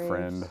 Sorry, Braves.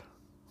 friend.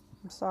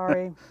 I'm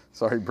sorry.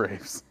 Sorry,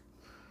 Braves.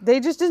 They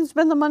just didn't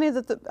spend the money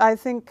that I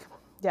think,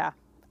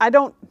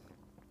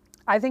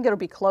 I think it'll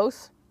be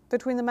close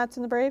between the Mets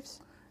and the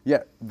Braves. Yeah,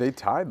 they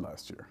tied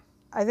last year.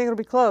 I think it'll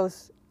be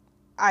close.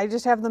 I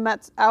just have the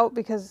Mets out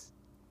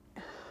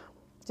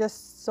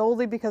just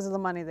solely because of the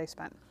money they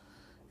spent.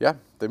 Yeah,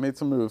 they made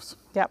some moves.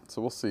 Yep. So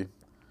we'll see.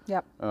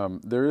 Yep.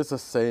 There is a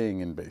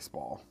saying in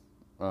baseball,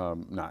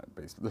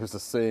 there's a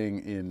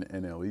saying in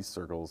NL East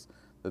circles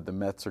that the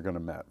Mets are going to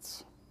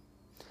Mets.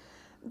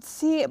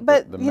 See,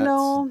 but the you Mets,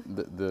 know.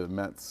 The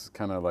Mets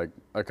kind of like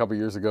a couple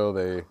years ago,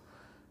 they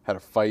had a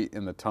fight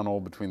in the tunnel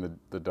between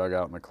the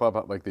dugout and the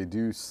clubhouse. Like they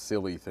do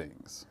silly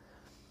things.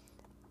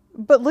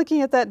 But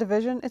looking at that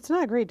division, it's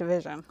not a great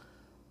division.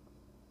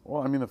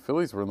 Well, I mean, the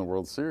Phillies were in the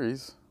World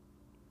Series.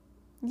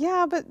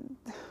 Yeah, but...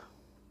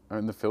 I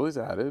mean, the Phillies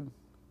added.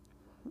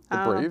 The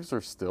Braves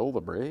are still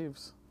the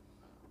Braves.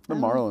 The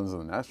Marlins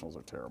and the Nationals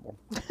are terrible.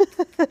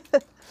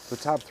 The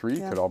top three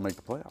could all make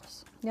the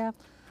playoffs. Yeah.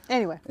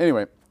 Anyway.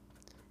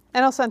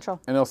 NL Central.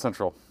 NL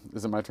Central.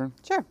 Is it my turn?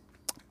 Sure.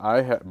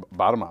 I had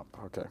bottom up.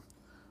 Okay.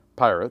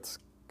 Pirates,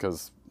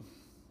 because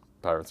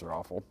Pirates are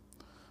awful.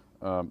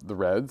 The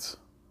Reds,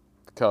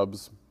 the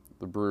Cubs,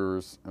 the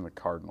Brewers, and the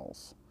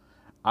Cardinals.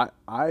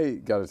 I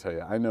got to tell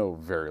you, I know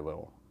very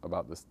little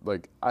about this.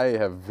 Like, I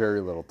have very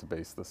little to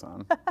base this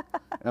on.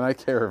 And I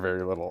care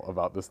very little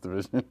about this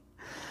division.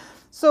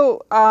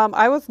 So,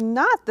 I was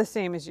not the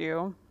same as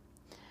you.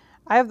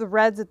 I have the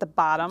Reds at the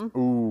bottom.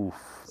 Ooh.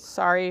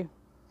 Sorry,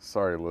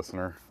 Sorry,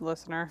 listener.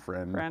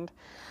 Friend. Friend.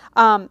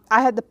 I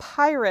had the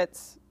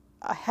Pirates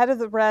ahead of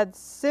the Reds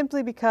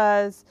simply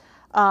because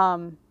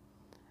Votto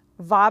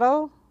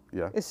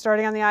Yeah. is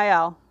starting on the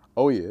IL.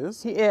 Oh, he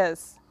is? He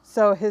is.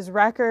 So his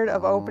record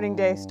of opening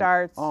day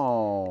starts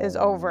is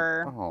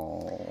over.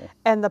 Oh.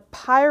 And the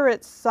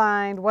Pirates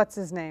signed, what's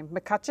his name?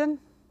 McCutcheon?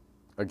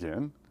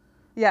 Again?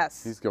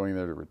 Yes. He's going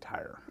there to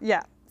retire.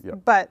 Yeah. Yep.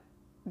 But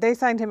they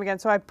signed him again.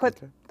 So I put,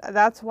 Okay.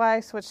 that's why I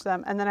switched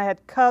them. And then I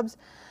had Cubs.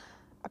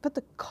 I put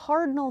the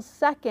Cardinals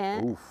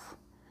second Oof.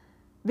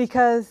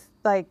 because,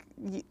 like,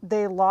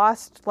 they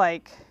lost,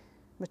 like,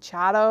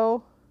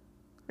 Machado.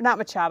 Not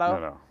Machado.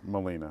 No.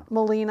 Molina.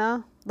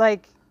 Molina.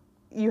 Like,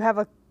 you have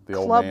a The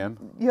old club, man?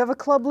 you have a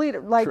club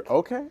leader. Like,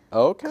 Okay.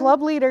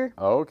 club leader.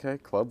 Okay,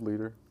 club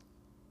leader.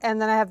 And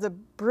then I have the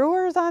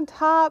Brewers on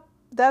top.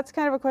 That's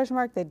kind of a question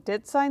mark. They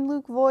did sign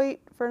Luke Voit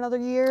for another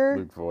year.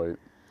 Luke Voit.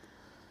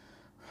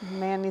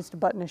 Man needs to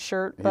button his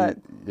shirt, but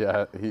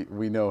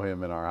We know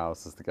him in our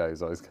house as the guy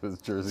who's always got his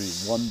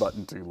jersey one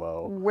button too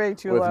low. way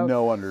too with low.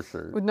 no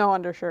undershirt. With no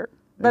undershirt.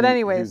 But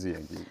anyways, He's a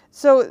Yankee.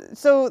 so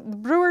the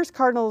Brewers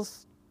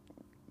Cardinals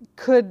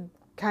could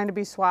kind of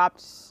be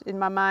swapped in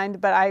my mind,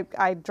 but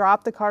I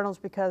dropped the Cardinals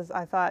because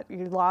I thought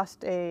you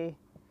lost a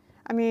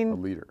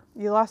leader.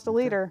 You lost a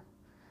leader.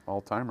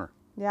 All-timer.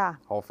 Yeah.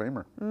 Hall of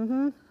Famer.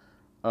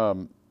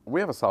 Mm-hmm. We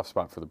have a soft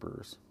spot for the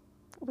Brewers.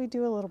 We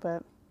do a little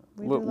bit.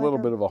 We A do like little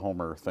our- bit of a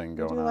homer thing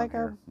going do on like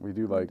here. our- We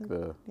do like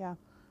the... Yeah.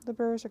 The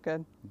Brewers are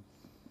good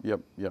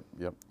Yep.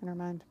 in our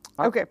mind.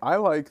 I- Okay. I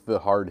like the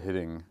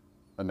hard-hitting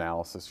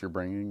analysis you're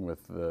bringing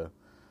with the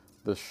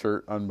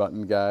shirt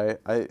unbuttoned guy.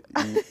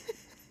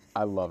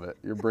 I love it.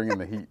 You're bringing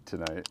the heat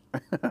tonight.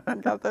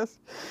 Got this.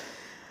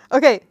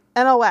 Okay,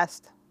 NL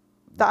West.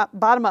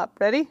 Bottom up.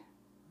 Ready?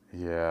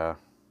 Yeah.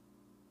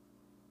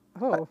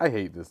 Oh, I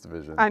hate this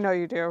division. I know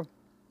you do.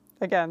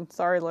 Again,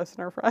 sorry,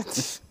 listener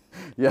friends.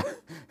 Yeah.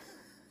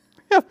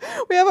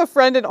 We have a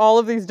friend in all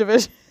of these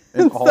divisions.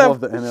 In all of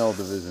the NL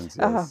divisions,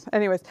 yes.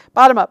 Anyways,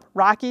 bottom up.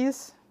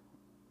 Rockies,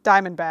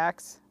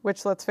 Diamondbacks,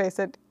 which, let's face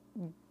it,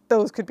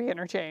 those could be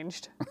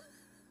interchanged.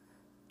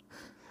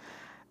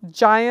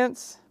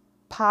 Giants,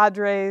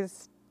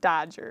 Padres,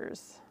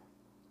 Dodgers.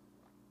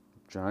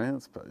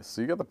 Giants.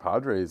 So you got the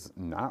Padres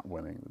not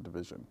winning the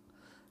division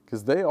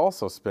because they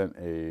also spent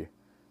a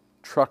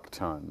truck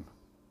ton.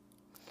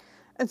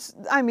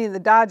 The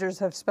Dodgers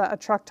have spent a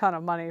truck ton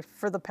of money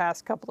for the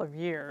past couple of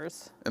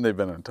years. And they've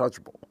been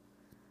untouchable.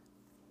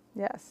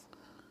 Yes.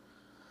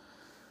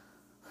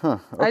 Huh.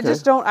 Okay. I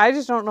just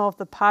don't know if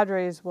the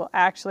Padres will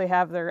actually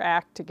have their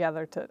act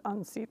together to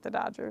unseat the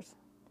Dodgers.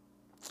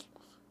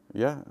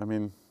 Yeah, I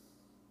mean.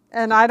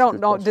 And I don't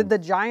know, question. did the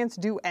Giants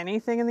do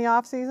anything in the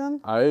offseason?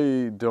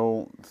 I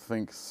don't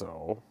think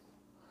so.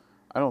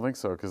 I don't think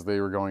so because they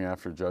were going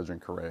after Judge and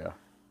Correa.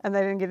 And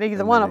they didn't get either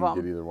And one they of didn't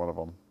them. get either one of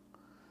them.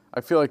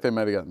 I feel like they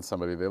might have gotten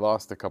somebody. They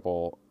lost a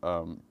couple.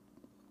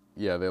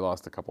 They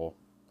lost a couple.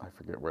 I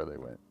forget where they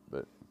went,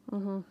 but.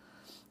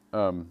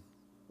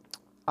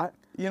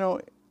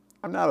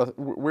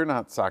 We're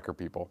not soccer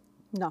people.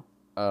 No.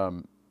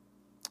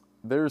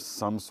 There's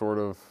some sort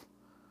of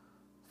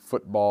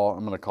football.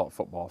 I'm going to call it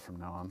football from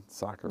now on.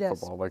 Soccer, Yes,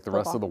 football, like the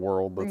rest of the football.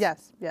 world.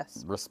 Let's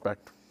Yes.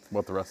 respect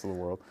what the rest of the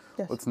world.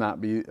 Yes. Let's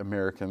not be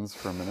Americans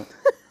for a minute.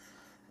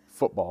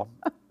 Football.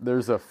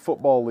 There's a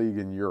football league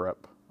in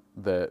Europe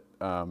that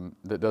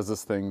does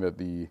this thing that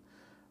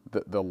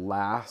the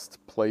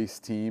last place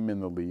team in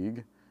the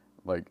league,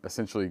 like,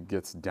 essentially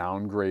gets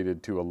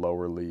downgraded to a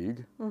lower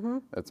league. Mm-hmm.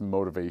 That's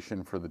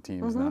motivation for the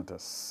teams not to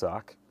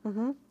suck.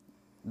 Mm-hmm.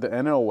 The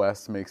NL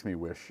West makes me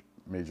wish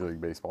Major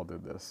League Baseball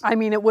did this. I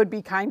mean, it would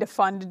be kind of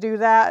fun to do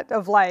that,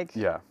 of like,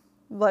 Yeah,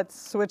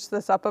 let's switch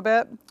this up a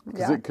bit.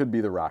 because it could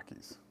be the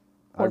Rockies.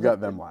 I've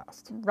got them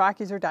last.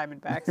 Rockies or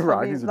Diamondbacks.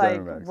 Rockies or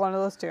Diamondbacks. One of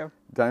those two.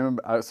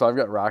 So I've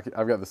got Rocky.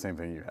 I've got the same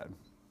thing you had.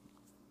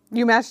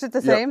 You matched it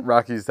the Yep, same?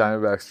 Rockies,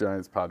 Diamondbacks,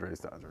 Giants, Padres,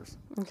 Dodgers.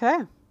 Okay.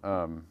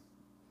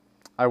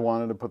 I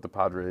wanted to put the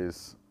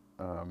Padres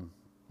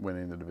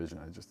winning the division.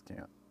 I just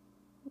can't.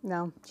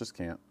 No, Just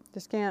can't.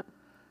 just can't.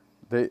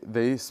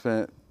 They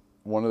spent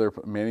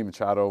Manny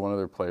Machado, one of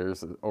their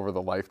players, over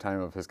the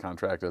lifetime of his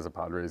contract as a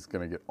Padre, is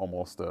going to get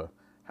almost a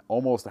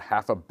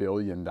 $500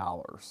 million.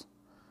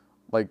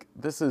 Like,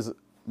 this is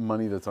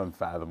money that's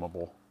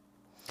unfathomable.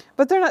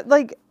 But they're not,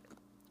 like,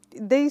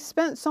 they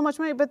spent so much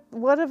money, but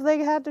what have they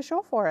had to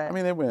show for it? I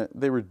mean,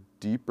 they were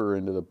deeper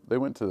into they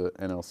went to the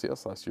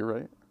NLCS last year,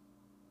 right?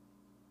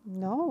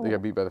 No. They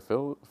got beat by the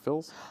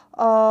Phils?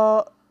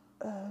 I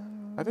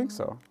I think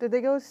so. Did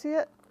they go see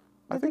it?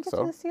 I Did think they get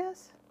so. to the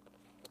CS?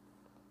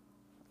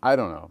 I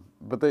don't know.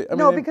 But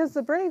Because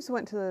the Braves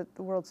went to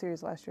the World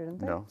Series last year, didn't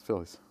they? No,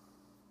 Phillies.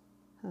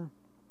 I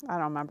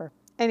don't remember.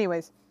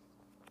 Anyways,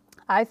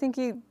 I think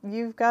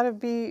you've got to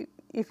be,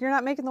 if you're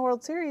not making the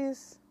World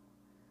Series,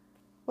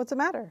 what's the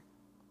matter?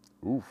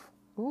 Oof.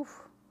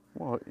 Oof.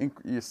 Well,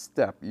 you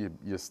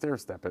stair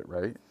step it,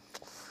 right?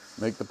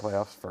 Make the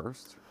playoffs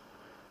first.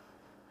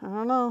 I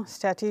don't know. Is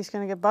Tatis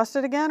going to get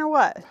busted again or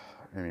what?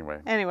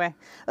 Anyway,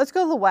 let's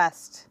go to the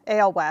West,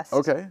 AL West.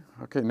 Okay.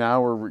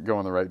 Now we're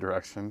going the right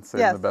direction.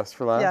 Saving the best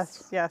for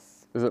last.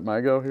 Yes. Is it my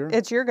go here?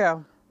 It's your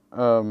go.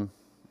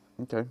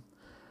 Okay.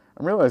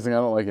 I'm realizing I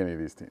don't like any of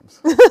these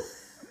teams.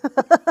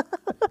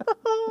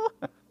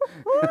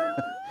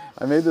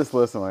 I made this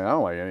list and I'm like, I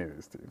don't like any of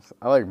these teams.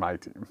 I like my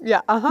team.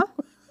 Yeah.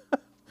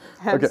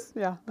 Okay.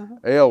 Yeah.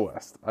 AL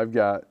West. I've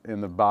got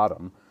in the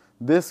bottom.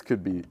 This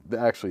could be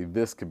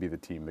the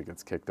team that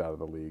gets kicked out of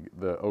the league.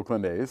 The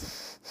Oakland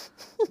A's.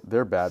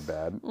 They're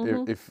bad.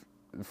 If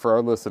for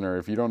our listener,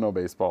 if you don't know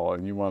baseball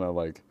and you want to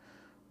like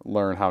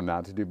learn how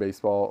not to do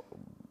baseball,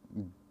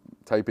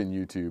 type in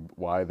YouTube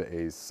why the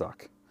A's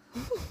suck.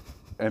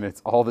 And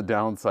it's all the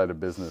downside of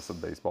business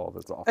of baseball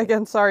that's awful.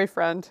 Again, sorry,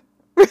 friend.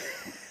 We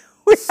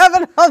have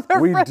another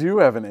We friend. do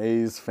have an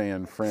A's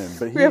fan friend,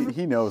 but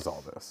he knows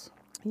all this.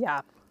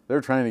 Yeah.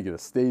 They're trying to get a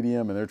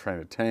stadium and they're trying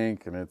to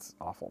tank, and it's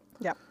awful.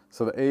 Yeah.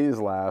 So the A's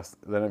last.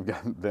 Then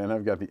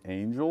I've got the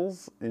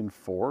Angels in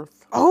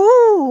fourth.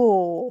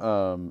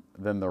 Oh.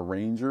 Then the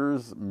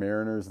Rangers,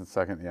 Mariners in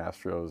second. The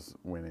Astros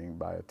winning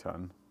by a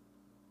ton.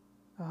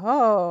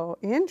 Oh,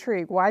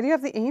 intrigue. Why do you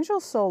have the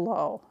Angels so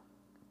low?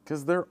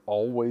 Because they're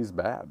always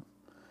bad.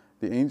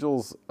 The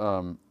Angels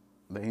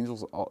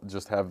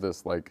just have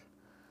this like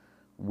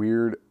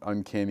weird,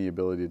 uncanny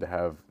ability to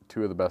have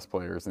two of the best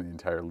players in the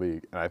entire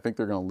league, and I think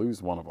they're going to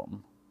lose one of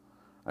them.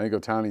 I think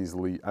Ohtani's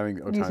going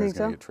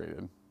to get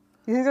traded.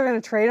 You think they're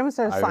going to trade him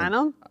instead of sign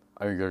him?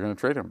 I think they're going to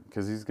trade him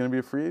because he's going to be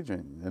a free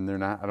agent, and they're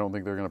not. I don't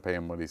think they're going to pay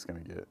him what he's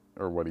going to get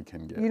or what he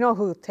can get. You know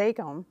who'll take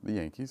him? The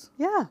Yankees.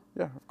 Yeah.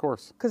 Yeah, of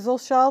course. Because they'll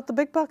shell out the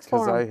big bucks for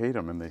Because him. I hate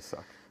them and they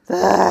suck.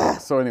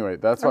 So anyway,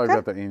 that's why I've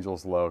got the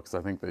Angels low, because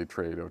I think they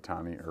trade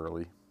Ohtani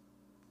early.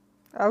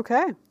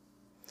 Okay.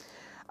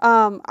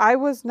 I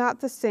was not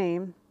the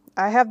same.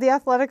 I have the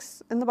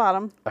Athletics in the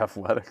bottom.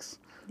 Athletics.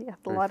 The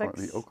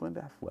Athletics. The Oakland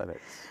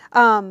Athletics.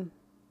 And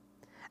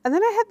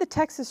then I had the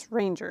Texas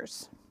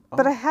Rangers.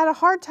 But I had a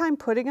hard time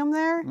putting them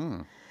there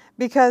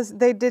because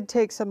they did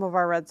take some of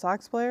our Red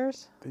Sox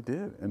players. They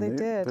did. And they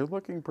did. They're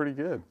looking pretty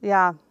good.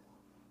 Yeah.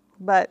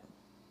 But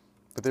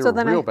they were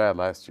real bad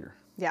last year.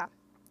 Yeah.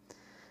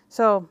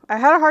 So I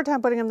had a hard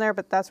time putting them there,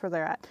 but that's where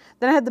they're at.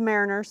 Then I had the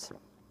Mariners.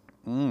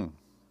 And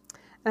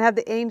I had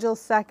the Angels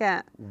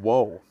second.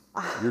 Whoa.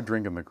 You're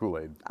drinking the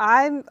Kool-Aid.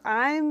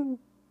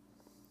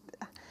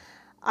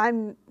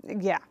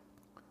 Yeah.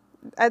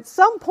 At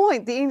some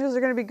point, the Angels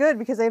are going to be good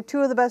because they have two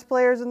of the best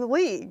players in the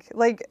league.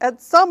 Like,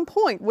 at some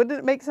point, wouldn't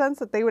it make sense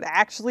that they would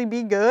actually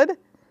be good?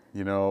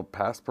 You know,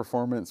 past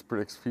performance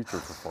predicts future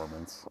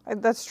performance.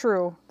 That's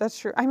true. That's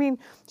true. I mean,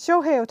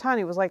 Shohei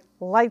Ohtani was like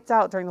lights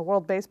out during the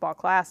World Baseball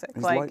Classic.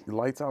 He's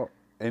lights out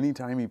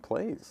anytime he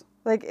plays.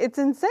 Like, it's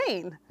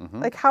insane.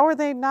 Like, how are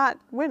they not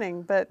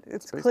winning? But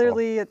it's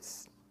clearly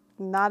it's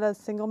not a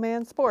single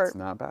man sport. It's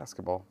not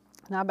basketball.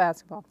 Not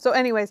basketball. So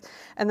anyways,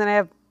 and then I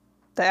have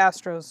the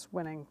Astros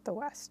winning the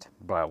West.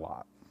 By a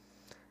lot.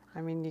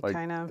 I mean, you like,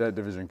 kind of... That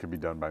division could be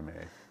done by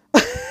May.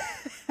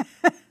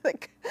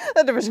 Like,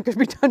 that division could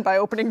be done by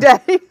opening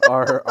day.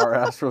 Our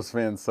Astros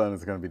fan son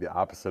is going to be the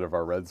opposite of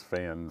our Reds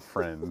fan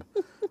friend.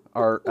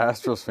 Our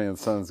Astros fan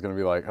son is going to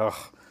be like,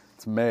 oh,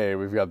 it's May.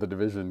 We've got the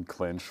division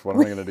clinched. What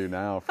am I going to do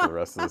now for the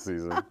rest of the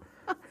season?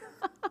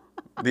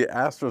 The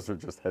Astros are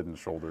just head and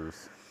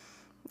shoulders.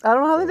 I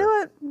don't know how they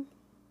do it.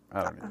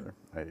 I don't either.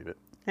 I hate it.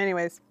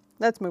 Anyways,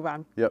 let's move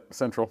on. Yep,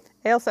 Central.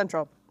 AL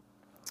Central.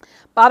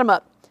 Bottom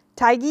up.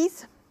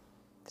 Tigers.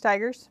 The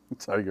Tigers.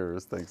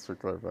 Tigers, thanks for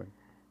clarifying.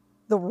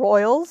 The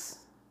Royals.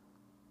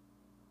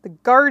 The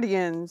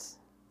Guardians.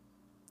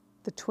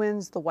 The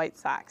Twins. The White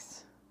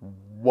Sox.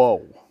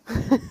 Whoa.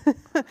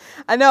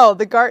 I know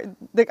the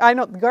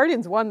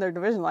Guardians won their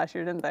division last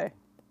year, didn't they?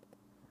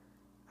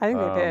 I think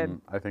they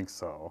did. I think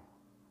so.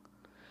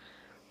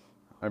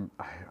 I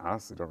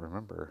honestly don't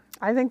remember.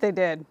 I think they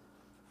did.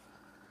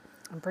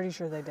 I'm pretty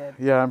sure they did.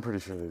 Yeah, I'm pretty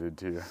sure they did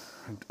too.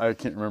 I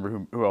can't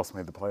remember who else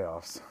made the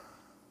playoffs.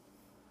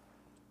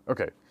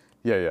 Okay.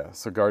 Yeah.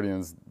 So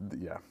Guardians,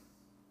 yeah.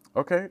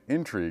 Okay,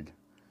 intrigue.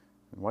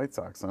 White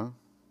Sox, huh?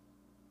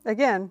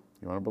 Again.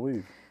 You want to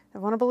believe. I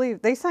want to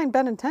believe. They signed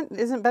Benintendi.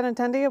 Isn't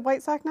Benintendi a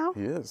White Sox now?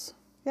 He is.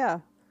 Yeah.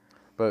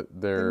 But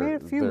their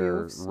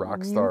moves.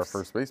 rock star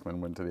first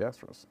baseman went to the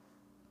Astros.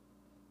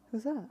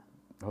 Who's that?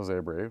 Jose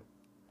Abreu.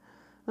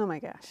 Oh my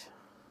gosh.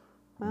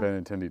 Well,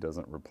 Benintendi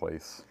doesn't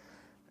replace.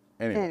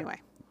 Anyway.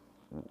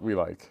 We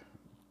like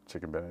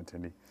chicken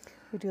Benintendi.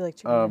 We do like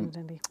chicken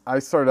Benintendi. I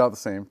started out the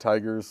same.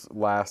 Tigers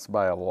last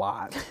by a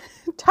lot.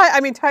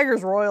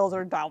 Tigers Royals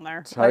are down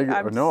there.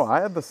 No,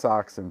 I had the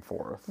Sox in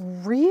fourth.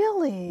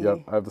 Really? Yep,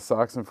 I have the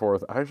Sox in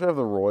fourth. I actually have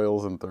the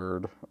Royals in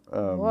third.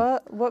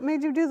 What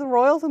made you do the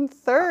Royals in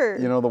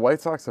third? You know, the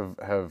White Sox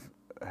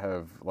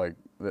have like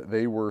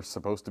they were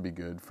supposed to be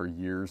good for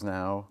years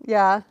now.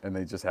 Yeah. And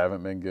they just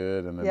haven't been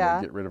good. And then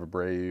they get rid of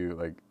Abreu.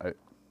 Like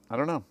I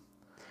don't know.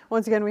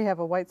 Once again, we have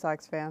a White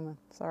Sox fan.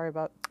 Sorry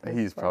about.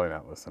 He's probably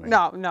not listening.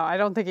 No, I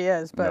don't think he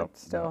is, but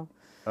still.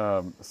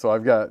 No. So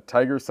I've got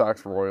Tigers,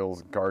 Sox,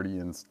 Royals,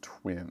 Guardians,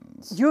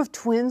 Twins. You have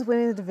Twins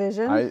winning the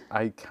division?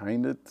 I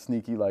kind of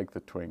sneaky like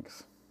the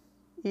Twinks.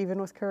 Even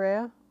with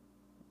Correa?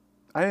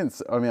 I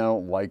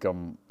don't like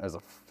them as a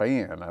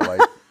fan.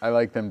 I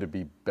like them to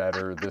be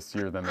better this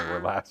year than they were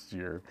last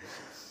year.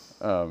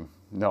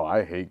 No,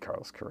 I hate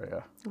Carlos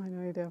Correa. I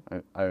know you do.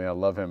 I mean, I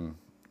love him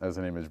as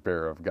an image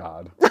bearer of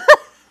God.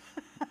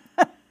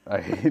 I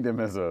hate him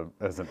as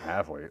an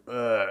athlete.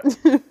 Ugh.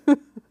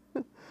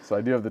 So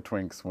I do have the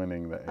Twinks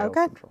winning the AL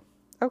Central.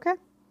 Okay.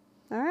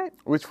 All right.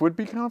 Which would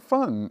be kind of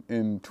fun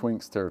in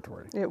Twinks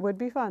territory. It would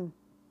be fun.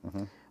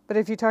 But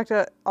if you talk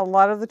to a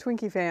lot of the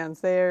Twinkie fans,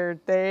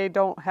 they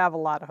don't have a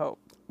lot of hope.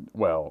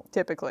 Well,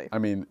 typically. I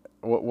mean,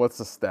 what's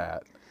the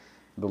stat?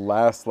 The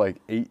last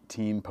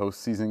 18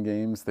 postseason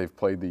games they've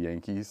played the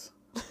Yankees,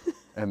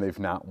 and they've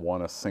not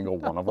won a single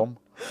one of them.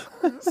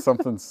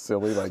 Something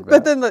silly like that.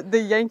 But then the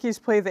Yankees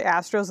play the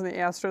Astros, and the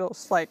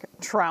Astros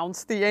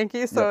trounce the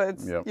Yankees. So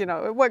it's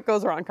what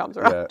goes around comes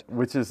around. Yeah,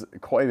 which is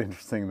quite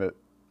interesting that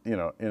in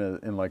a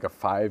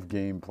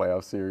 5-game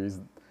playoff series,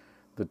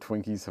 the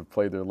Twinkies have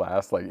played their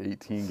last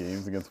 18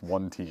 games against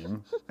one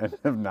team and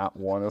have not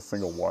won a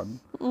single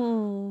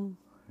one.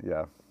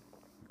 Yeah.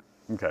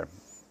 Okay.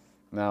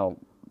 Now,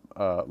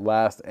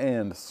 last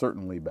and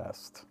certainly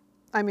best.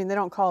 I mean, they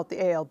don't call it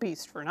the AL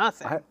Beast for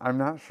nothing. I'm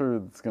not sure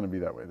it's going to be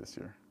that way this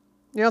year.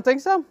 You don't think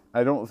so?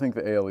 I don't think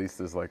the AL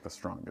East is the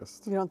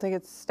strongest. You don't think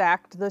it's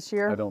stacked this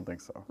year? I don't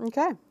think so.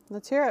 Okay,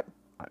 let's hear it.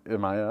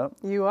 Am I up?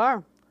 You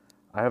are.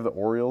 I have the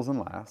Orioles in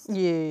last.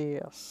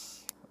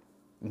 Yes.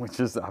 Which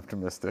is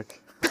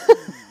optimistic.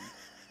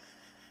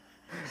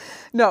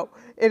 No,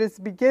 it is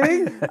the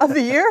beginning of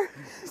the year.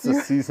 It's a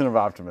season of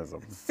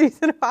optimism.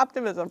 Season of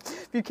optimism.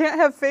 If you can't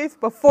have faith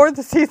before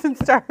the season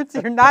starts,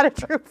 you're not a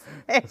true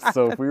fan.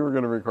 So if we were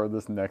going to record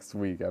this next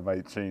week, I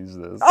might change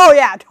this. Oh,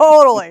 yeah,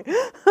 totally.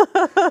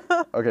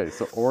 Okay,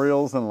 so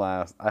Orioles in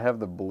last. I have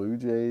the Blue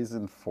Jays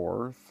in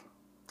fourth.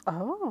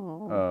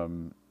 Oh.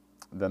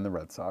 Then the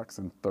Red Sox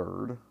in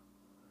third.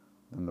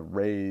 Then the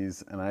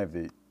Rays, and I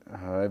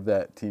have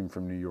that team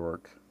from New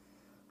York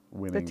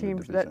winning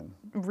the division.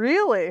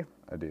 Really?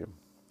 I do.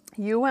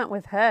 You went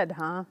with head,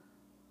 huh?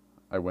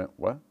 I went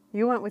what?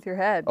 You went with your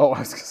head. Oh, I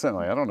was going to say,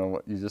 I don't know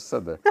what you just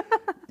said there.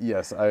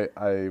 Yes,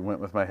 I went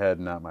with my head,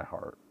 not my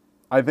heart.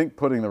 I think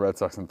putting the Red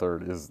Sox in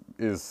third is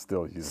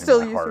still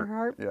using my heart. Your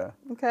heart? Yeah.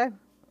 Okay.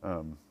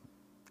 I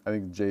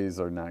think the Jays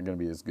are not going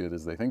to be as good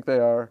as they think they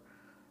are.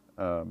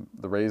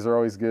 The Rays are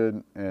always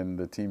good, and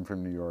the team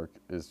from New York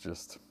is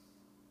just,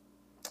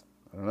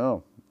 I don't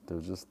know, they're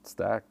just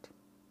stacked.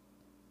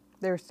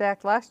 They were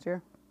stacked last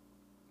year.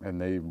 And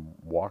they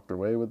walked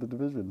away with the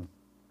division.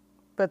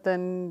 But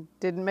then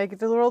didn't make it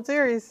to the World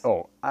Series.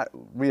 Oh,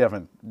 we'll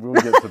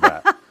get to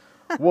that.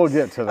 We'll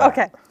get to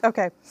that.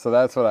 Okay. So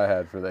that's what I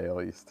had for the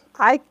AL East.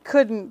 I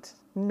couldn't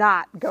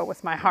not go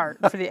with my heart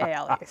for the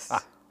AL East.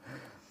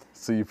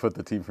 So you put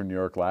the team from New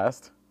York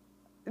last?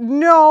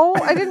 No,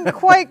 I didn't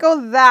quite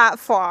go that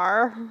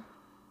far.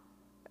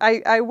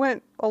 I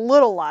went a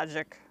little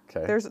logic.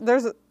 Okay.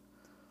 There's a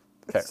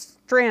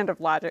strand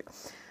of logic.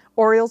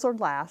 Orioles are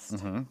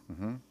last.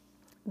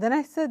 Then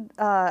I said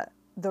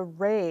the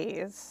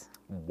Rays.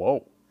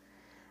 Whoa.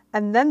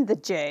 And then the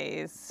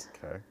Jays.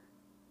 Okay.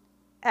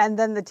 And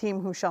then the team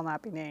who shall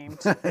not be named.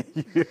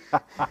 You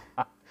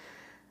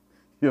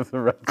have the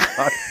Red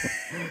Sox.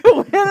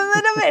 Winning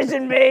the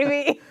division,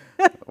 baby.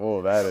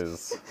 Oh, that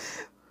is.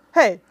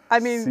 Hey, I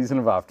mean. Season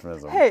of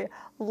optimism. Hey,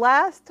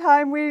 last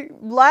time we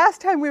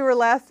were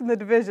last in the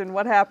division,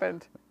 what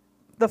happened?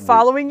 The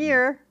following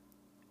year,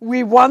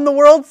 we won the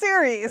World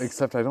Series.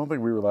 Except I don't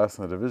think we were last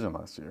in the division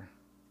last year.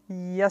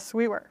 Yes,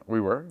 we were.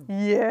 We were?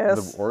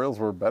 Yes. The Orioles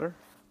were better?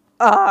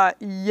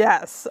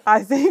 Yes.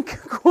 I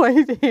think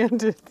quite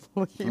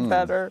handedly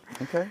better.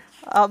 Okay.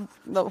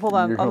 No, hold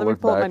on. You're Let me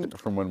pull back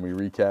from when we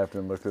recapped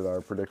and looked at our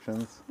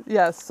predictions?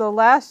 Yes. So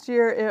last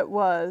year it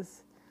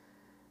was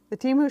the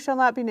team who shall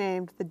not be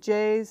named, the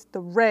Jays, the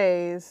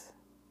Rays,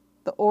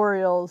 the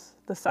Orioles,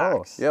 the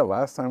Sox. Oh, yeah.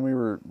 Last time we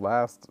were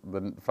last,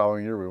 the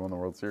following year we won the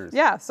World Series.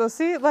 Yeah. So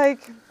see,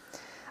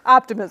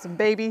 optimism,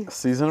 baby.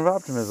 Season of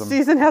optimism.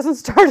 Season hasn't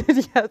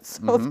started yet,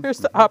 so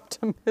there's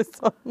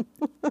optimism.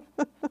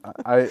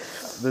 I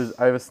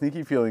have a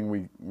sneaky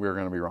feeling we're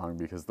going to be wrong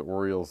because the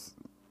Orioles,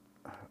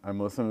 I'm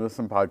listening to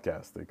some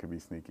podcasts, they could be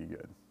sneaky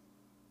good.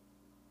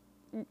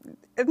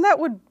 And that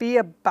would be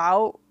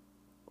about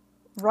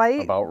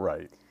right. About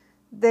right.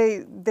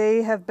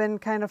 They have been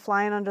kind of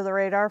flying under the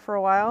radar for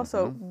a while,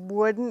 so it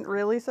wouldn't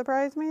really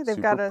surprise me.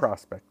 They've got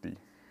prospecty.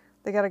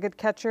 They got a good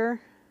catcher.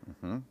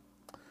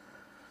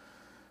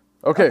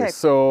 Okay,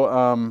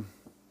 so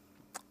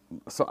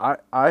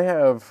I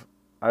have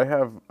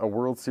a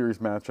World Series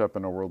matchup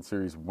and a World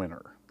Series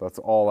winner. That's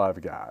all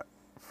I've got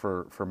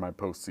for my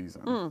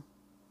postseason.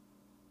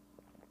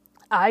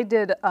 I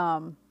did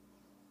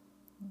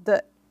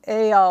the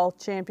AL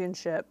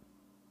championship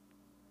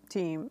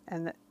team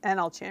and the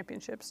NL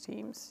championships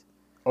teams.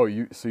 Oh,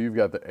 so you've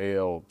got the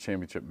AL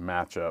championship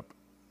matchup.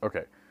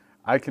 Okay,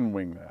 I can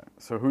wing that.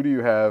 So who do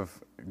you have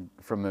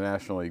from the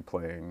National League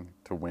playing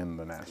to win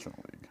the National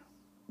League?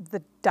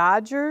 The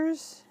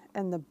Dodgers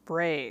and the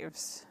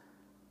Braves.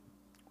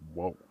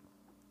 Whoa.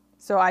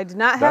 So I did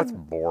not have... That's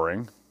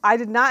boring. I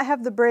did not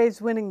have the Braves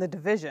winning the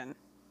division.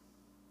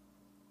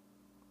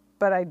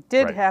 But I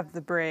did have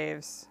the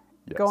Braves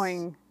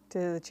going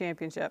to the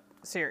championship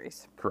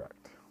series.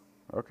 Correct.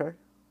 Okay.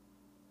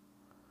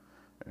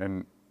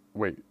 And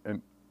wait,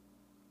 and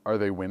are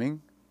they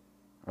winning?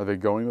 Are they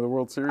going to the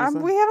World Series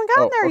then? We haven't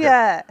gotten there okay.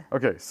 yet.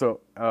 Okay, so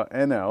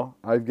NL,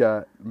 I've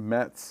got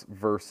Mets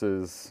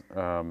versus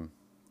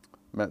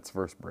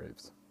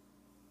Braves.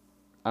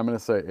 I'm going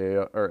to say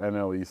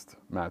NL East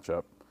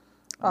matchup.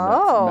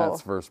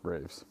 Mets versus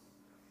Braves.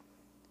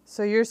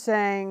 So you're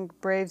saying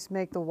Braves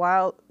make the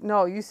wild...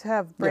 No, you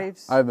have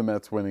Braves... Yeah, I have the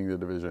Mets winning the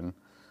division.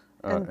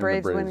 And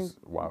Braves the winning...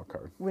 wild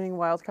card. Winning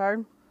wild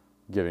card?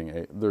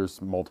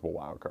 There's multiple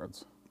wild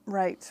cards.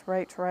 Right.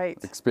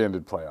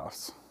 Expanded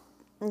playoffs.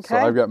 Okay. So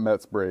I've got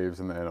Mets, Braves,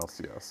 and the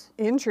NLCS.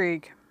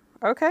 Intrigue.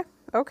 Okay.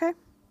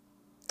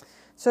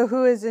 So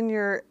who is in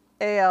your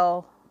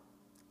AL?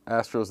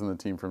 Astros and the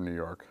team from New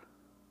York.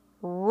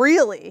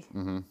 Really?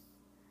 Mm-hmm.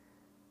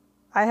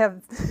 I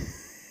have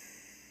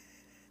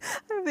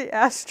the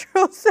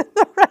Astros and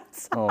the Red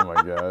Sox. Oh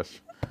my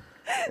gosh.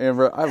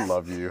 Amber, I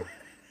love you.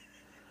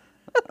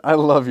 I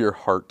love your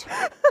heart.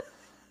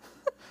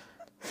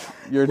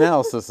 Your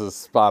analysis is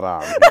spot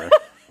on here.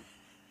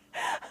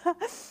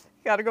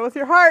 Got to go with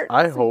your heart.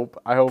 I hope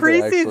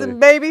preseason,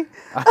 baby.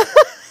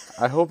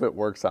 I hope it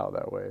works out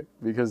that way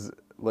because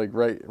like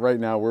right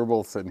now we're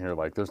both sitting here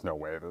like there's no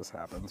way this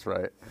happens,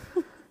 right?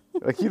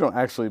 Like you don't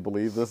actually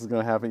believe this is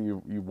going to happen.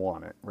 You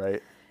want it,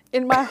 right?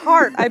 In my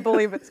heart, I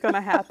believe it's going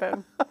to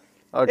happen.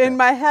 Okay. In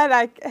my head,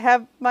 I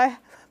have my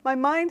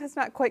mind has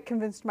not quite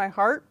convinced my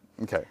heart.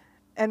 Okay.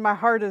 And my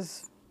heart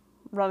is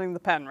running the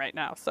pen right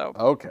now. So.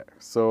 Okay.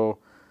 So,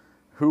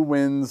 who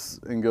wins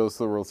and goes to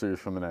the World Series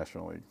from the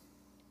National League?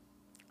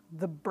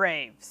 The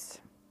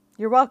Braves.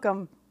 You're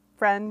welcome,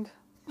 friend.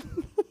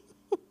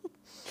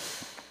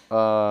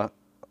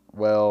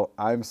 Well,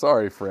 I'm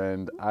sorry,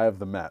 friend. I have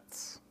the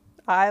Mets.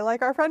 I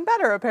like our friend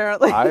better,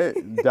 apparently. I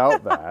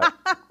doubt that.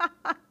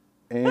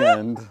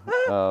 And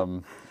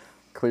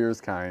clear as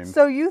kind.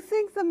 So you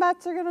think the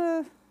Mets are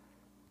gonna?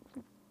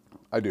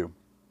 I do.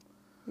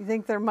 You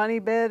think their money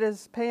bid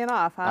is paying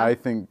off, huh? I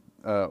think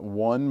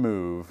one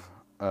move,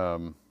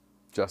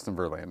 Justin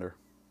Verlander.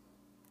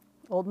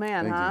 Old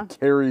man, I huh? think he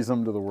carries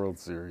them to the World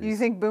Series. You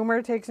think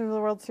Boomer takes him to the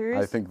World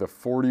Series? I think the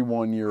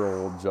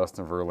 41-year-old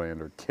Justin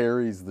Verlander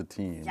carries the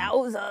team.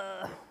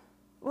 Yowza.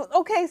 Well,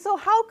 okay, so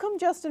how come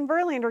Justin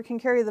Verlander can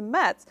carry the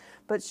Mets,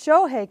 but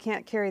Shohei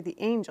can't carry the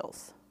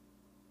Angels?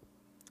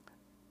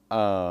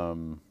 I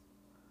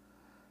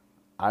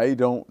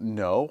don't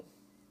know.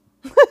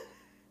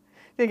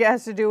 Think it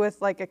has to do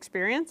with like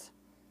experience?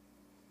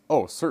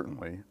 Oh,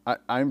 certainly.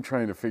 I'm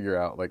trying to figure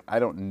out, like, I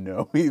don't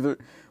know either.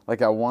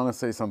 Like, I want to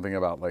say something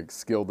about, like,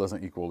 skill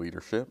doesn't equal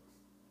leadership.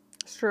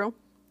 It's true.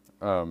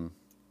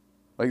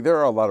 Like, there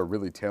are a lot of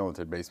really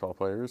talented baseball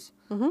players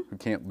who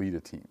can't lead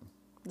a team.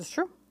 It's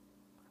true.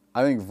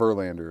 I think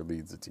Verlander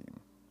leads a team.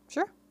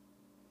 Sure.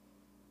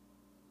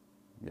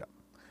 Yeah.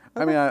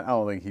 Okay. I mean, I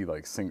don't think he,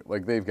 like,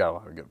 they've got a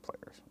lot of good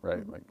players,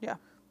 right? Like, Yeah.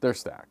 they're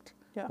stacked.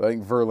 Yeah. But I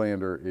think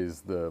Verlander is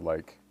the,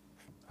 like,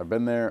 I've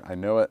been there, I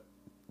know it,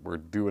 we're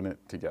doing it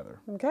together.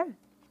 Okay.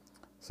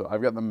 So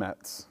I've got the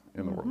Mets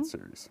in the World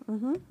Series.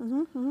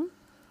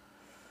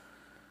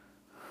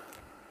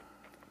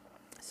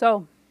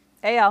 So,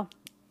 AL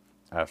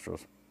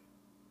Astros.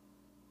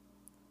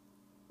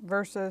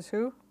 versus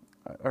who?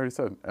 I already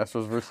said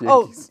Astros versus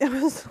Oh, Yankees. it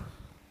was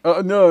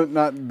No,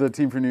 not the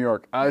team from New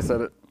York. I said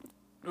it.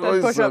 I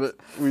said push-ups. it.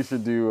 We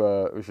should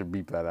do. We should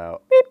beep that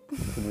out. Beep.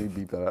 Can we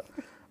beep that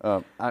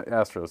out?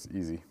 Astros,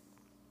 easy.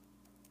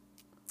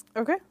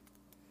 okay.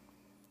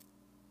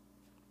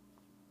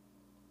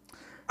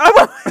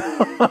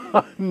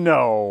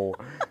 No,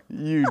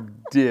 you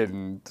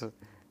didn't.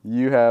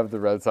 You have the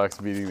Red Sox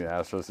beating the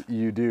Astros.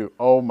 You do.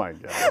 Oh my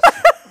gosh.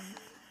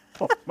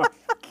 Oh my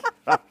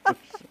gosh.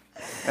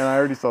 And I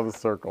already saw the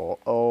circle.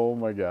 Oh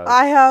my gosh.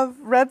 I have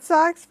Red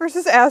Sox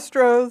versus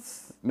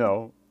Astros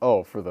No.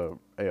 Oh, for the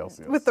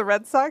ALCS. with the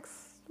Red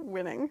Sox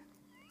winning.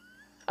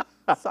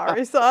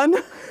 Sorry, son.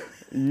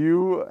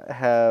 You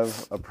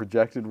have a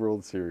projected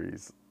World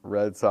Series,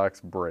 Red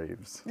Sox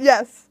Braves.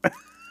 Yes.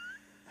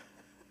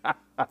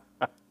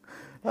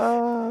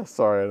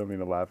 Sorry, I don't mean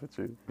to laugh at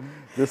you.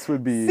 This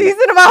would be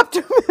Season of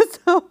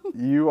optimism.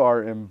 you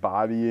are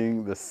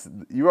embodying this.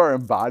 You are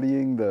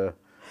embodying the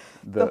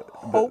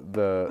hope.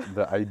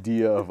 the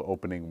idea of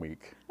opening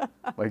week.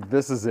 Like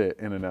this is it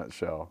in a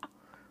nutshell.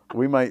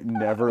 We might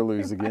never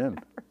lose again.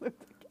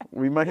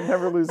 We might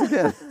never lose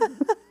again.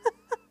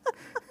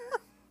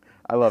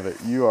 I love it.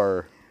 You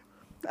are.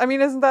 I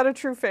mean, isn't that a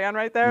true fan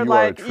right there? You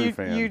are a like true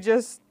fan.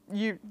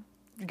 you're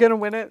gonna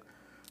win it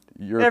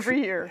You're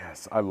every year.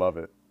 Yes, I love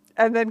it.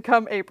 And then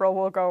come April,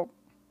 we'll go.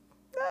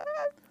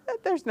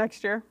 There's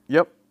next year.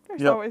 Yep.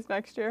 There's Yep. always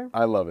next year.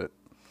 I love it.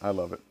 I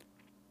love it.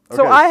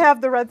 So Okay, I have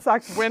the Red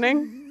Sox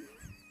winning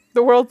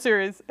the World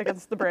Series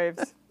against the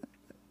Braves.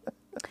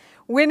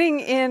 Winning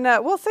in,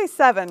 we'll say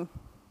 7.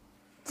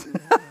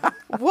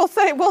 we'll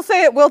say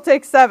it will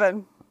take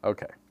 7.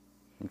 Okay.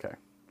 Okay.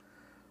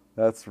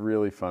 That's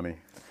really funny.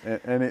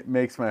 And it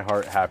makes my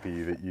heart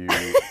happy that you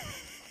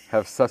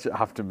have such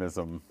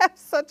optimism. Have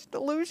such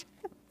delusion.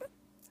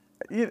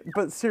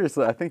 But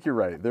seriously, I think you're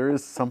right. There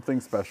is something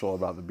special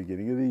about the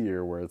beginning of the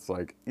year where it's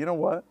like, you know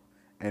what?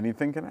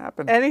 Anything can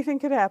happen. Anything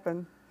could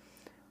happen.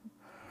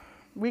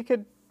 We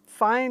could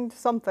find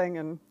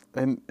something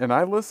And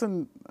I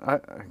listen, I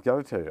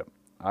gotta tell you,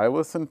 I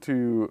listen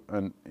to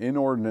an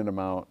inordinate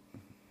amount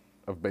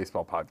of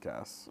baseball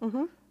podcasts.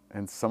 Mm-hmm.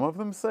 And some of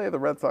them say the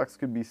Red Sox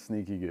could be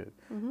sneaky good.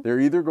 Mm-hmm.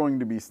 They're either going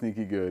to be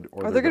sneaky good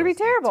or they're going to be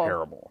terrible.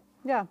 Terrible.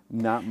 Yeah.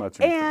 Not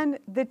much. And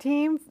the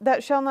team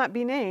that shall not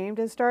be named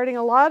is starting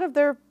a lot of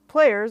their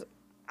players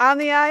on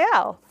the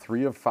IL.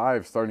 3 of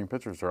 5 starting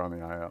pitchers are on the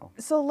IL.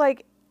 So,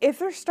 like, if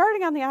they're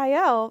starting on the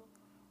IL,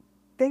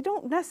 they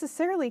don't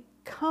necessarily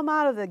come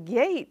out of the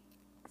gate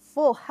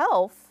full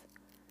health.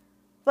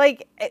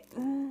 Like, it's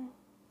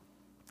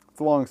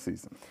a long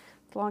season.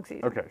 It's a long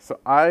season. Okay, so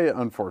I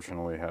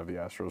unfortunately have the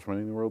Astros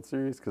winning the World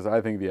Series because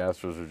I think the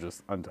Astros are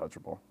just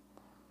untouchable.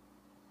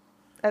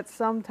 At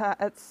some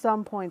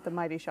point, the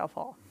mighty shall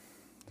fall.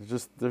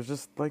 They're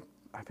just like,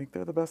 I think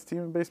they're the best team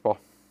in baseball.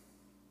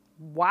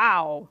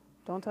 Wow.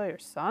 Don't tell your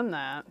son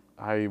that.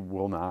 I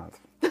will not.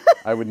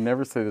 I would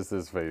never say this to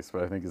his face,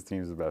 but I think his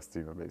team's the best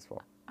team in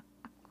baseball.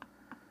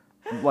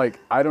 Like,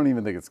 I don't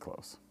even think it's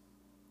close.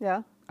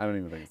 Yeah? I don't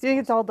even think it's Do you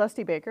think it's all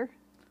Dusty Baker?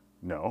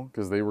 No,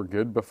 because they were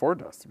good before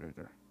Dusty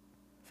Baker.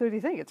 So do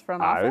you think it's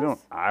from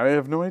office? I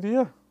have no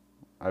idea.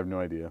 I have no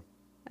idea.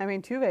 I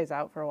mean, Tuve's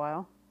out for a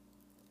while.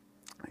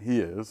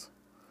 He is.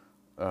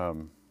 I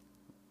don't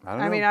know.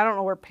 I mean, I don't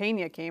know where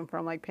Pena came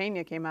from. Like,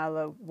 Pena came out of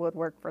the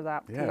woodwork for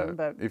that team.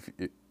 But If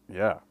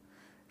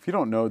you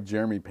don't know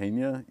Jeremy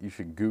Pena, you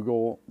should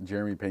Google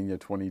Jeremy Pena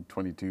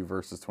 2022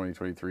 versus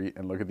 2023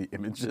 and look at the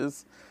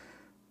images.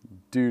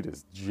 Dude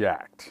is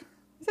jacked.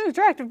 He's an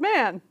attractive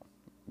man.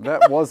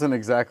 That wasn't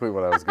exactly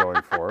what I was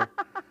going for.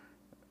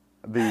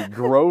 The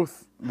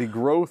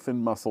growth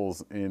in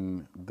muscles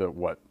in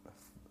the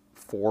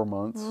 4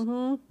 months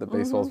that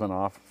baseball's been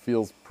off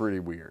feels pretty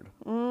weird.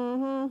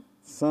 Mm-hmm.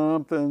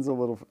 Something's a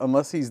little,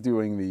 unless he's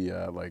doing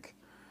the like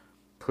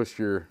push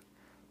your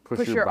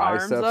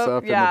biceps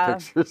up in the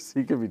pictures.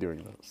 He could be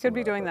doing that. Could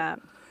be doing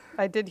that.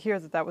 I did hear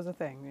that was a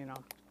thing, you know.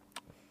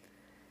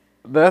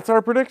 That's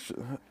our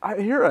prediction.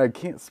 I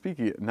can't speak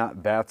it.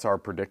 Not that's our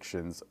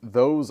predictions.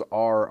 Those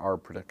are our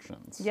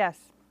predictions. Yes.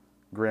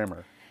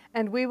 Grammar.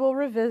 And we will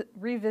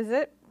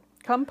revisit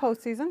come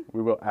postseason.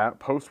 We will at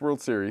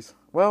post-World Series.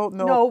 Well,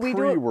 no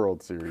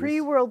pre-World Series.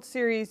 Pre-World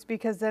Series,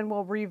 because then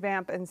we'll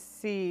revamp and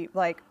see,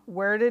 like,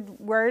 where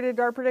did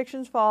our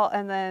predictions fall,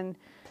 and then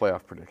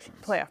playoff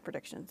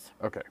predictions.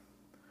 Okay,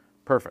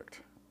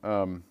 perfect.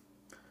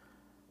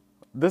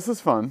 This is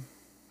fun.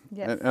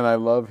 Yes. And I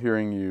love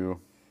hearing you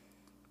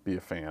be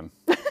a fan.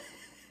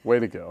 Way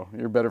to go!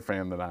 You're a better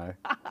fan than I.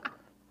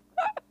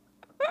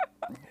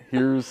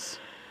 Here's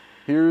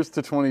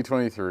to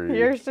 2023.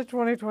 Here's to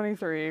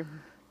 2023.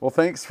 Well,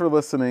 thanks for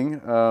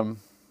listening.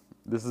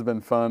 This has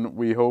been fun.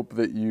 We hope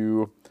that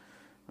you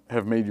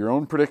have made your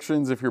own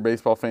predictions if you're a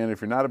baseball fan.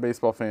 If you're not a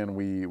baseball fan,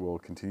 we will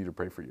continue to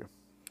pray for you.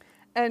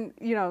 And,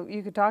 you know,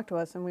 you could talk to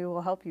us and we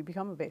will help you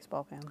become a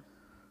baseball fan.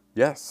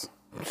 Yes.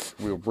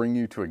 We'll bring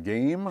you to a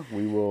game.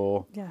 We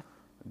will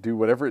do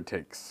whatever it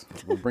takes.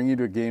 We'll bring you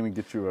to a game and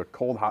get you a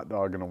cold hot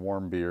dog and a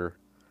warm beer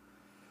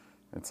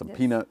and some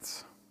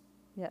peanuts.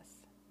 Yes.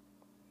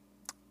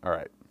 All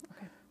right.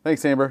 Okay.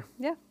 Thanks, Amber.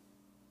 Yeah.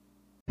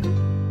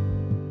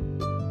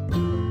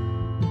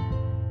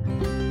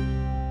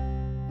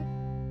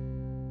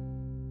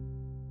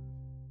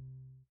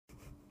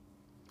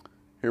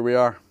 Here we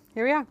are.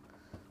 Here we are.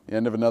 The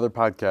end of another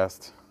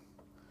podcast.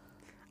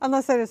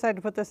 Unless I decide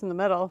to put this in the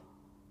middle.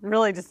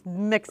 Really just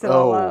mix it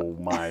all up. Oh,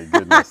 my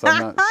goodness.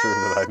 I'm not sure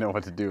that I know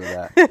what to do with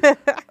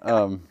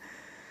that.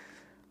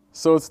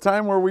 So it's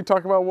time where we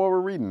talk about what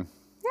we're reading.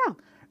 Yeah.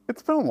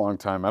 It's been a long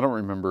time. I don't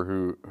remember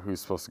who's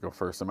supposed to go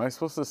first. Am I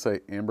supposed to say,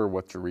 Amber,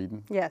 what you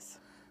reading? Yes.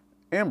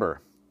 Amber,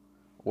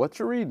 what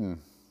you reading?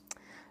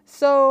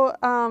 So,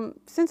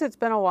 since it's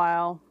been a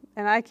while,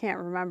 and I can't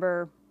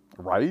remember.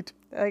 Right?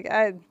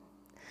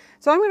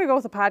 So I'm going to go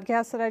with a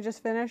podcast that I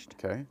just finished.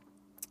 Okay.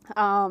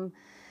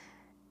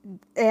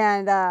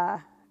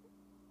 And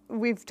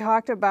we've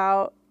talked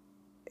about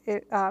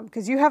it,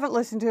 because you haven't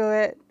listened to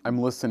it. I'm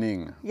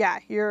listening. Yeah,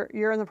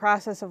 you're in the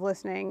process of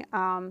listening.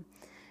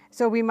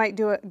 So we might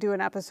do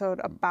an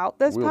episode about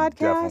this podcast.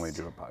 We'll definitely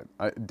do a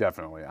podcast.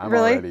 Definitely. I'm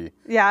really? already.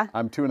 Yeah.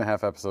 I'm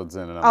 2.5 episodes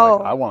in, and I'm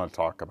like, I want to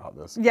talk about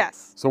this.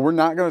 Yes. So we're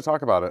not going to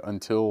talk about it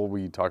until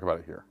we talk about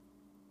it here.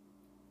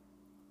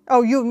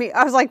 Oh, you and me.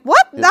 I was like,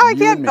 what? Yeah, no, I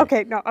can't.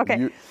 Okay, no,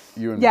 okay.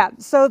 You and me. Yeah,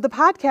 so the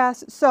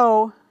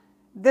podcast,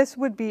 this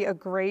would be a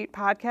great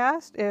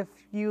podcast if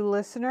you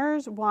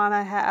listeners want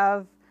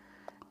to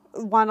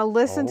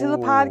listen to the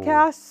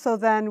podcast, so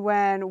then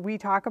when we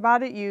talk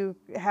about it, you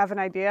have an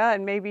idea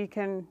and maybe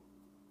can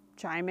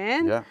chime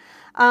in. Yeah.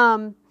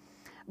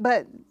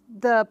 But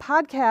the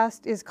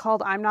podcast is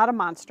called I'm Not a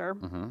Monster,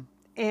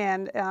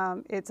 and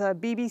it's a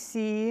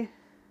BBC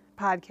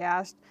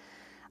podcast.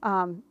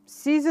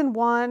 Season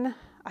 1,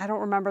 I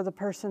don't remember the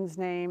person's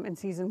name in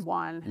season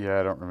 1. Yeah,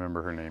 I don't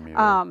remember her name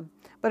either.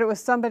 But it was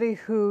somebody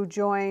who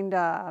joined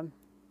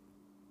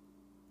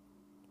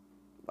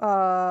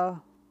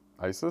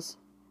ISIS?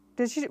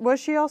 Was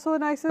she also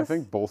in ISIS? I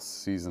think both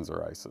seasons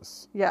are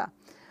ISIS. Yeah.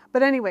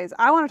 But anyways,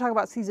 I want to talk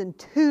about season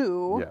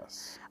 2.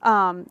 Yes.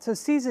 So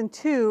season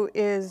 2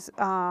 is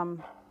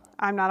I'm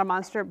Not a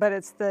Monster, but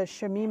it's the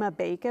Shamima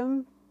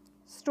Begum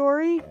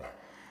story.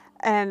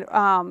 And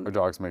Our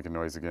dog's making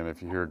noise again.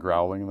 If you hear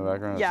growling in the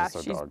background, yeah, it's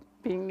just our she's dog.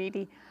 being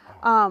needy.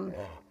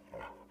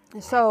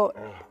 So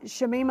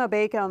Shamima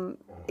Begum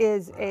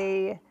is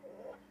a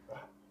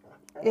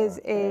Oh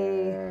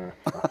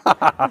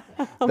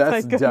That's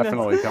my goodness.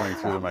 definitely coming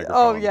through the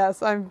microphone. Oh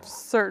yes, I'm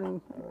certain.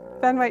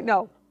 Ben, wait,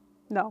 no.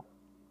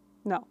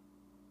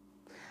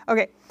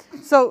 Okay,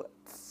 so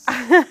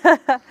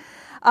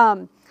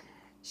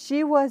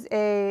she was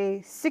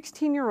a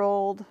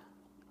 16-year-old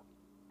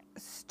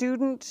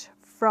student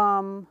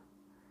from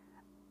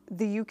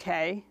the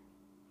UK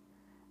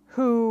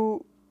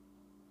who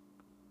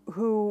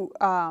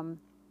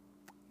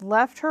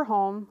left her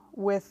home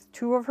with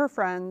 2 of her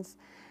friends,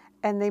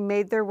 and they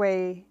made their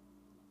way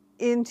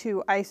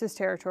into ISIS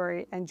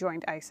territory and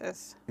joined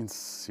ISIS. In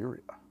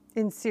Syria.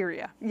 In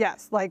Syria,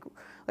 yes, like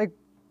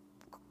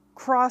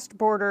crossed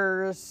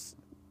borders,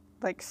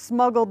 like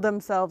smuggled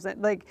themselves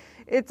in. Like,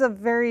 it's a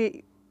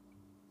very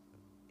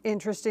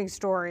interesting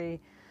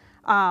story,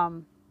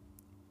 and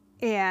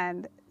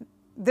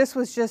this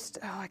was just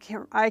I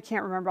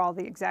can't remember all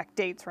the exact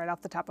dates right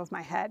off the top of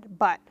my head,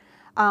 but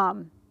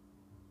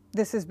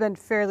this has been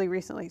fairly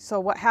recently. So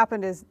what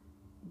happened is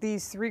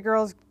these 3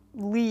 girls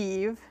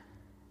leave.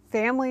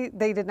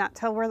 They did not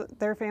tell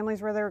their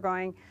families where they were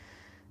going.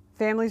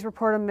 Families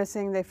report them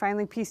missing. They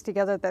finally piece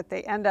together that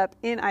they end up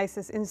in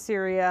ISIS in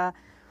Syria.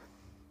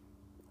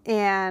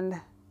 And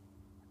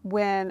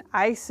when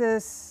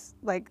ISIS,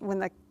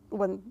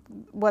 when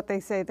what they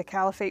say the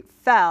caliphate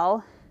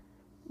fell,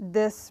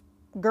 this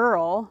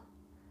girl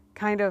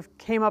kind of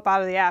came up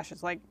out of the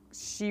ashes. Like,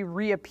 she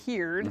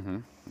reappeared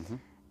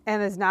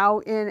and is now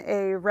in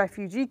a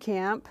refugee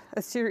camp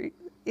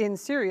in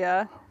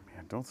Syria. Oh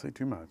man, don't say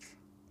too much.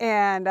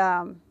 And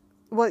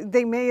well,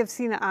 they may have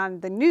seen it on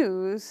the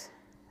news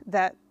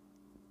that,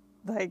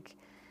 like,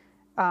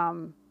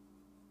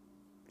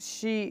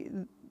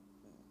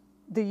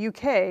 the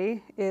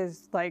UK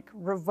is like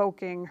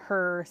revoking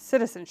her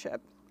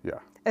citizenship. Yeah.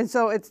 And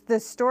so it's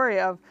this story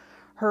of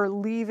her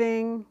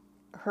leaving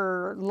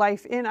her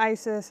life in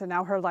ISIS and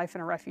now her life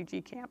in a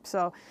refugee camp.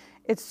 So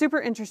it's super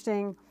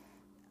interesting.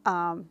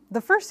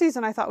 The first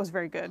season I thought was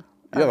very good.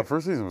 Yeah, the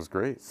first season was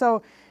great.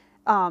 So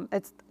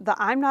it's the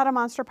I'm Not a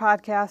Monster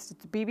podcast.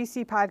 It's a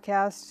BBC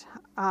podcast.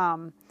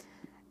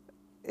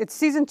 It's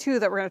season 2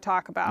 that we're going to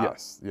talk about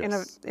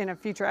in a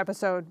future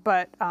episode.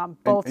 But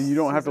both and you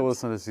don't have to seasons.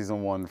 listen to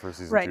season 1 for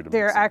season 2 to Right, make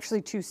they're sense.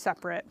 actually 2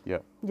 separate. Yeah.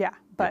 Yeah,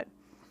 but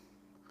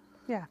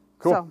yeah.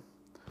 Cool. So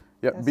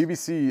Yeah,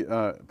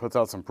 BBC puts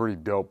out some pretty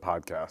dope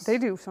podcasts. they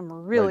do some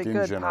really in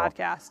good general.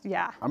 podcasts.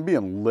 Yeah. I'm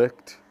being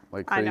licked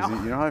like I crazy.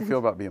 know. You know how I feel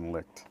about being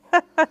licked?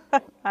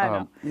 I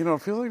know. You know,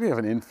 it feels like we have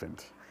an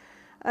infant.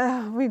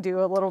 We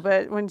do a little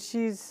bit when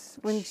she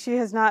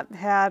has not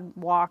had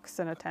walks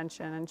and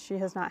attention, and she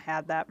has not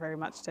had that very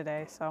much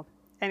today. So,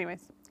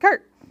 anyways,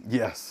 Kurt,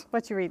 Yes.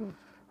 what you reading?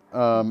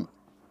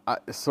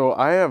 So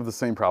I have the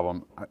same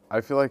problem. I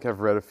feel like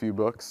I've read a few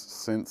books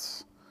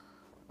since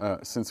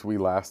we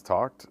last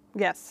talked.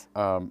 Yes.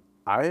 I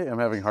am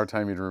having a hard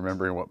time even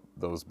remembering what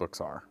those books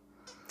are.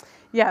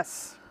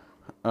 Yes.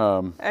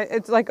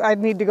 It's like I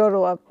need to go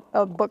to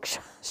a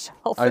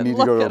bookshelf. I and need to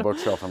look go to a at 'em.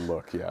 bookshelf and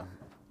look, yeah.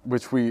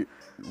 Which we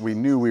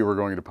knew we were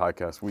going to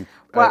podcast.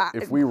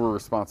 If we were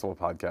responsible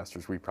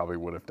podcasters, we probably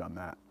would have done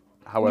that.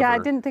 However, Yeah, I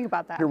didn't think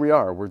about that. here we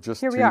are. We're just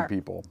Here we two are.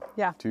 people.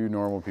 Yeah. 2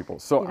 normal people.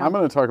 So You know. I'm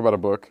going to talk about a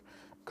book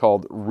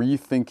called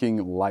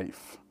Rethinking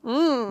Life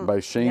by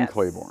Shane yes.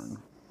 Claiborne.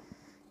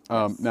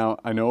 Now,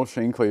 I know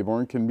Shane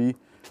Claiborne can be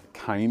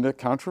kind of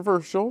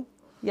controversial,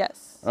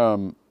 Yes.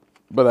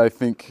 but I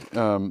think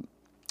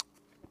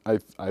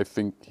I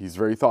think he's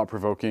very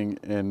thought-provoking,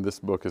 and this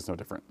book is no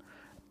different.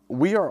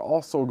 We are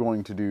also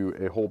going to do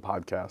a whole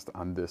podcast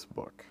on this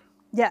book.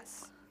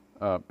 Yes.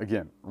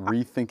 Again,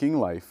 Rethinking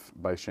Life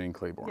by Shane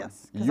Claiborne.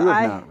 Yes. 'Cause You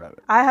have not read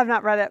it. I have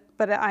not read it,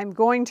 but I'm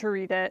going to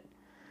read it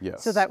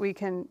Yes. so that we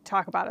can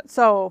talk about it.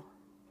 So,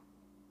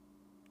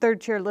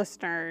 third tier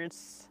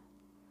listeners,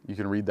 You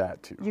can read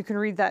that too. you can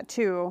read that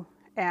too,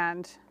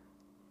 and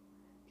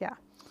yeah.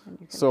 And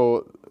you can,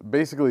 So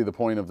basically the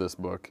point of this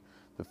book,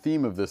 the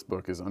theme of this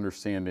book is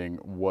understanding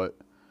what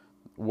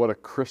a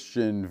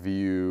Christian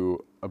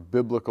view, a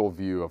biblical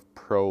view of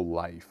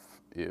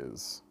pro-life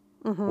is.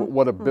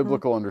 What a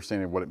biblical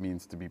understanding of what it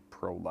means to be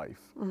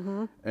pro-life.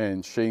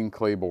 And Shane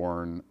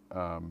Claiborne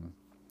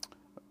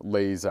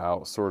lays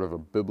out sort of a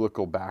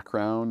biblical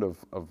background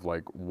of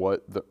like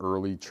what the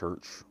early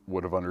church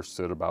would have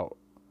understood about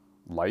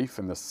life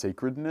and the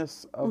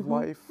sacredness of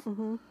life.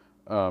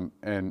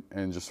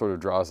 And just sort of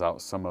draws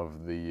out some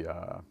of the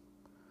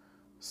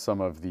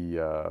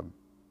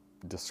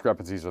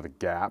discrepancies or the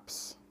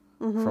gaps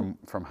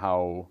from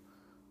how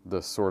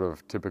the sort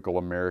of typical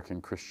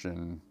American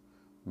Christian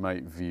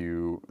might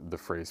view the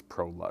phrase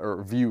pro-life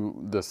or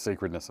view the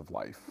sacredness of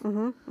life.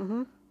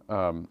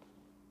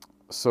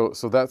 So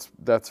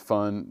that's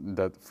fun.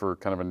 That for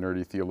kind of a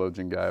nerdy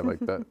theologian guy like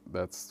that.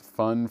 That's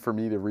fun for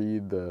me to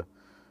read.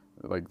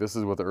 This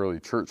is what the early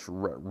church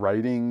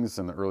writings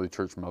and the early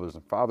church mothers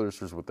and fathers,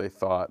 here's what they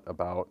thought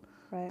about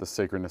the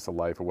sacredness of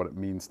life and what it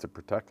means to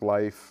protect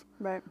life,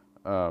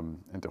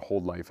 and to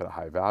hold life at a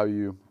high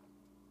value.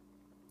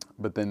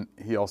 But then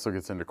he also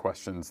gets into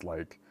questions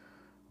like,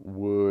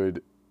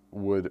 would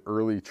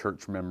early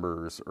church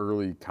members,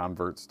 early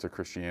converts to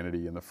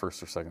Christianity in the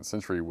 1st or 2nd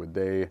century, would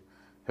they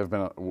have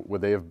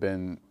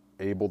been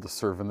able to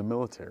serve in the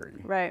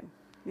military? Right.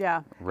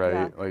 Yeah. Right.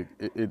 Yeah. Like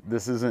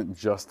this isn't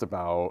just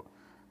about,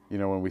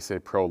 when we say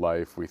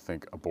pro-life, we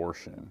think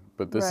abortion,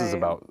 but this is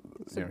about,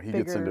 he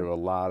gets into a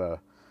lot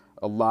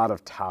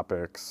of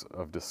topics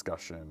of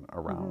discussion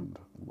around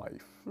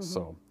life.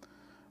 So,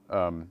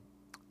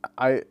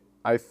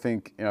 I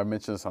think, I've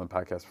mentioned this on the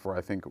podcast before,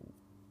 I think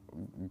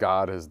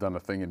God has done a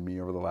thing in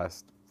me over the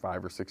last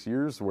 5 or 6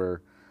 years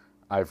where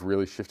I've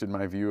really shifted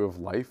my view of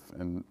life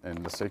and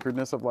the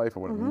sacredness of life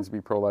and what it means to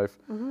be pro-life.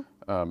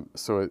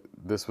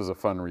 This was a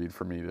fun read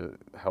for me to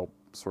help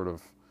sort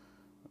of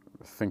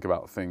think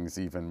about things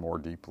even more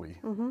deeply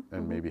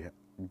and maybe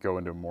go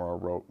into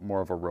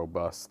more of a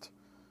robust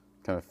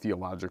kind of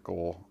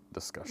theological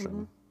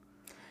discussion.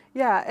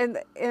 Yeah,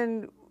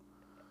 and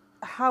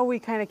how we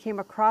kind of came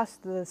across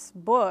this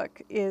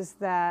book is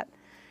that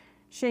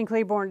Shane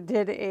Claiborne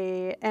did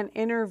an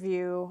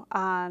interview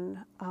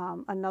on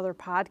another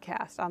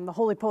podcast, on the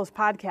Holy Post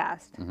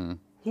podcast.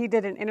 He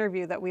did an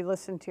interview that we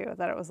listened to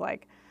that it was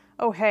like,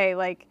 oh, hey,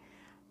 like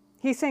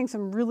he's saying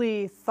some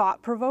really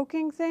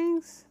thought-provoking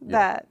things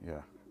that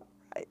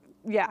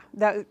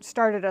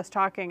started us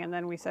talking. And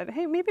then we said,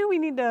 hey, maybe we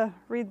need to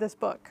read this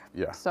book.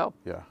 Yeah. So.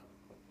 Yeah.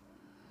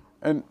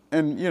 And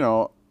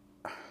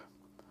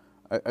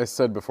I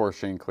said before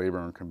Shane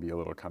Claiborne can be a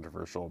little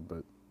controversial,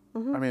 but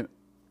I mean,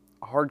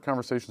 hard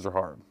conversations are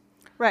hard.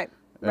 Right.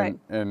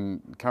 And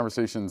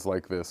conversations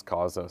like this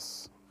cause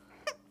us,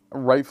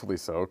 rightfully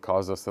so,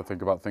 cause us to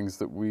think about things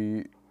that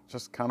we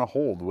just kind of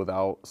hold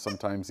without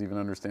sometimes even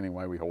understanding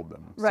why we hold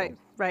them.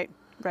 Right.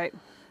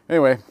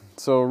 Anyway,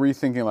 so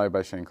Rethinking Life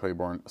by Shane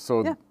Claiborne.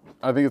 So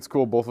I think it's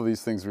cool. Both of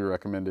these things we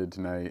recommended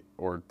tonight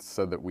or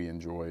said that we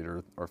enjoyed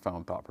or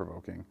found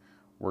thought-provoking,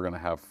 we're going to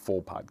have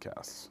full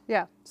podcasts.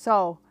 Yeah.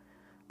 So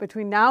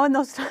between now and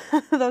those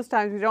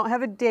times, we don't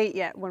have a date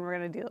yet when we're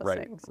going to do those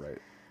things. Right.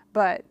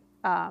 But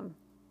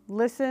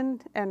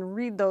listen and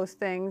read those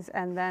things,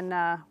 and then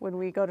when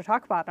we go to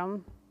talk about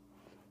them,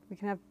 we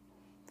can have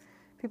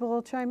people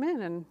will chime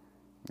in and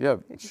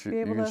you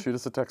can shoot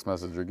us a text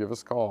message or give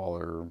us a call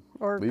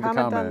or leave a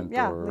comment.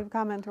 Leave a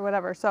comment or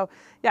whatever. So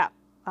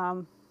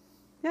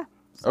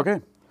So. Okay.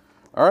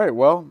 All right.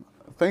 Well,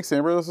 thanks,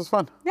 Amber. This was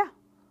fun. Yeah.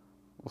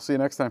 We'll see you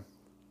next time.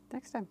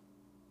 Next time.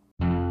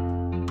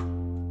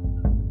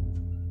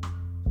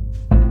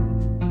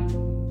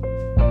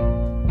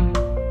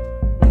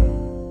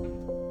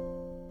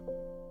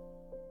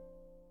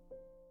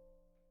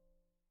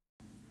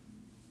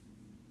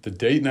 The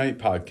Date Night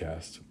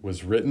Podcast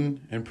was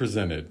written and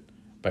presented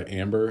by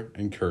Amber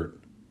and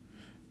Kurt.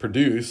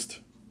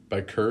 Produced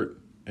by Kurt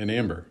and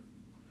Amber.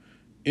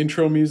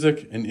 Intro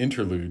music and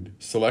interlude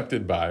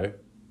selected by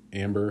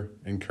Amber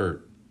and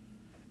Kurt.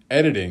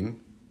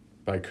 Editing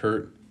by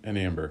Kurt and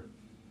Amber.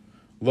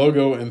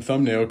 Logo and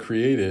thumbnail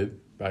created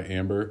by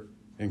Amber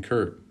and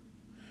Kurt.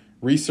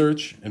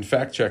 Research and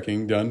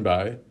fact-checking done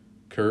by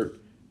Kurt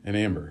and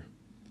Amber.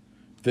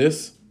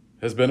 This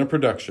has been a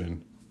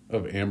production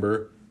of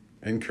Amber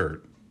and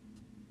Kurt.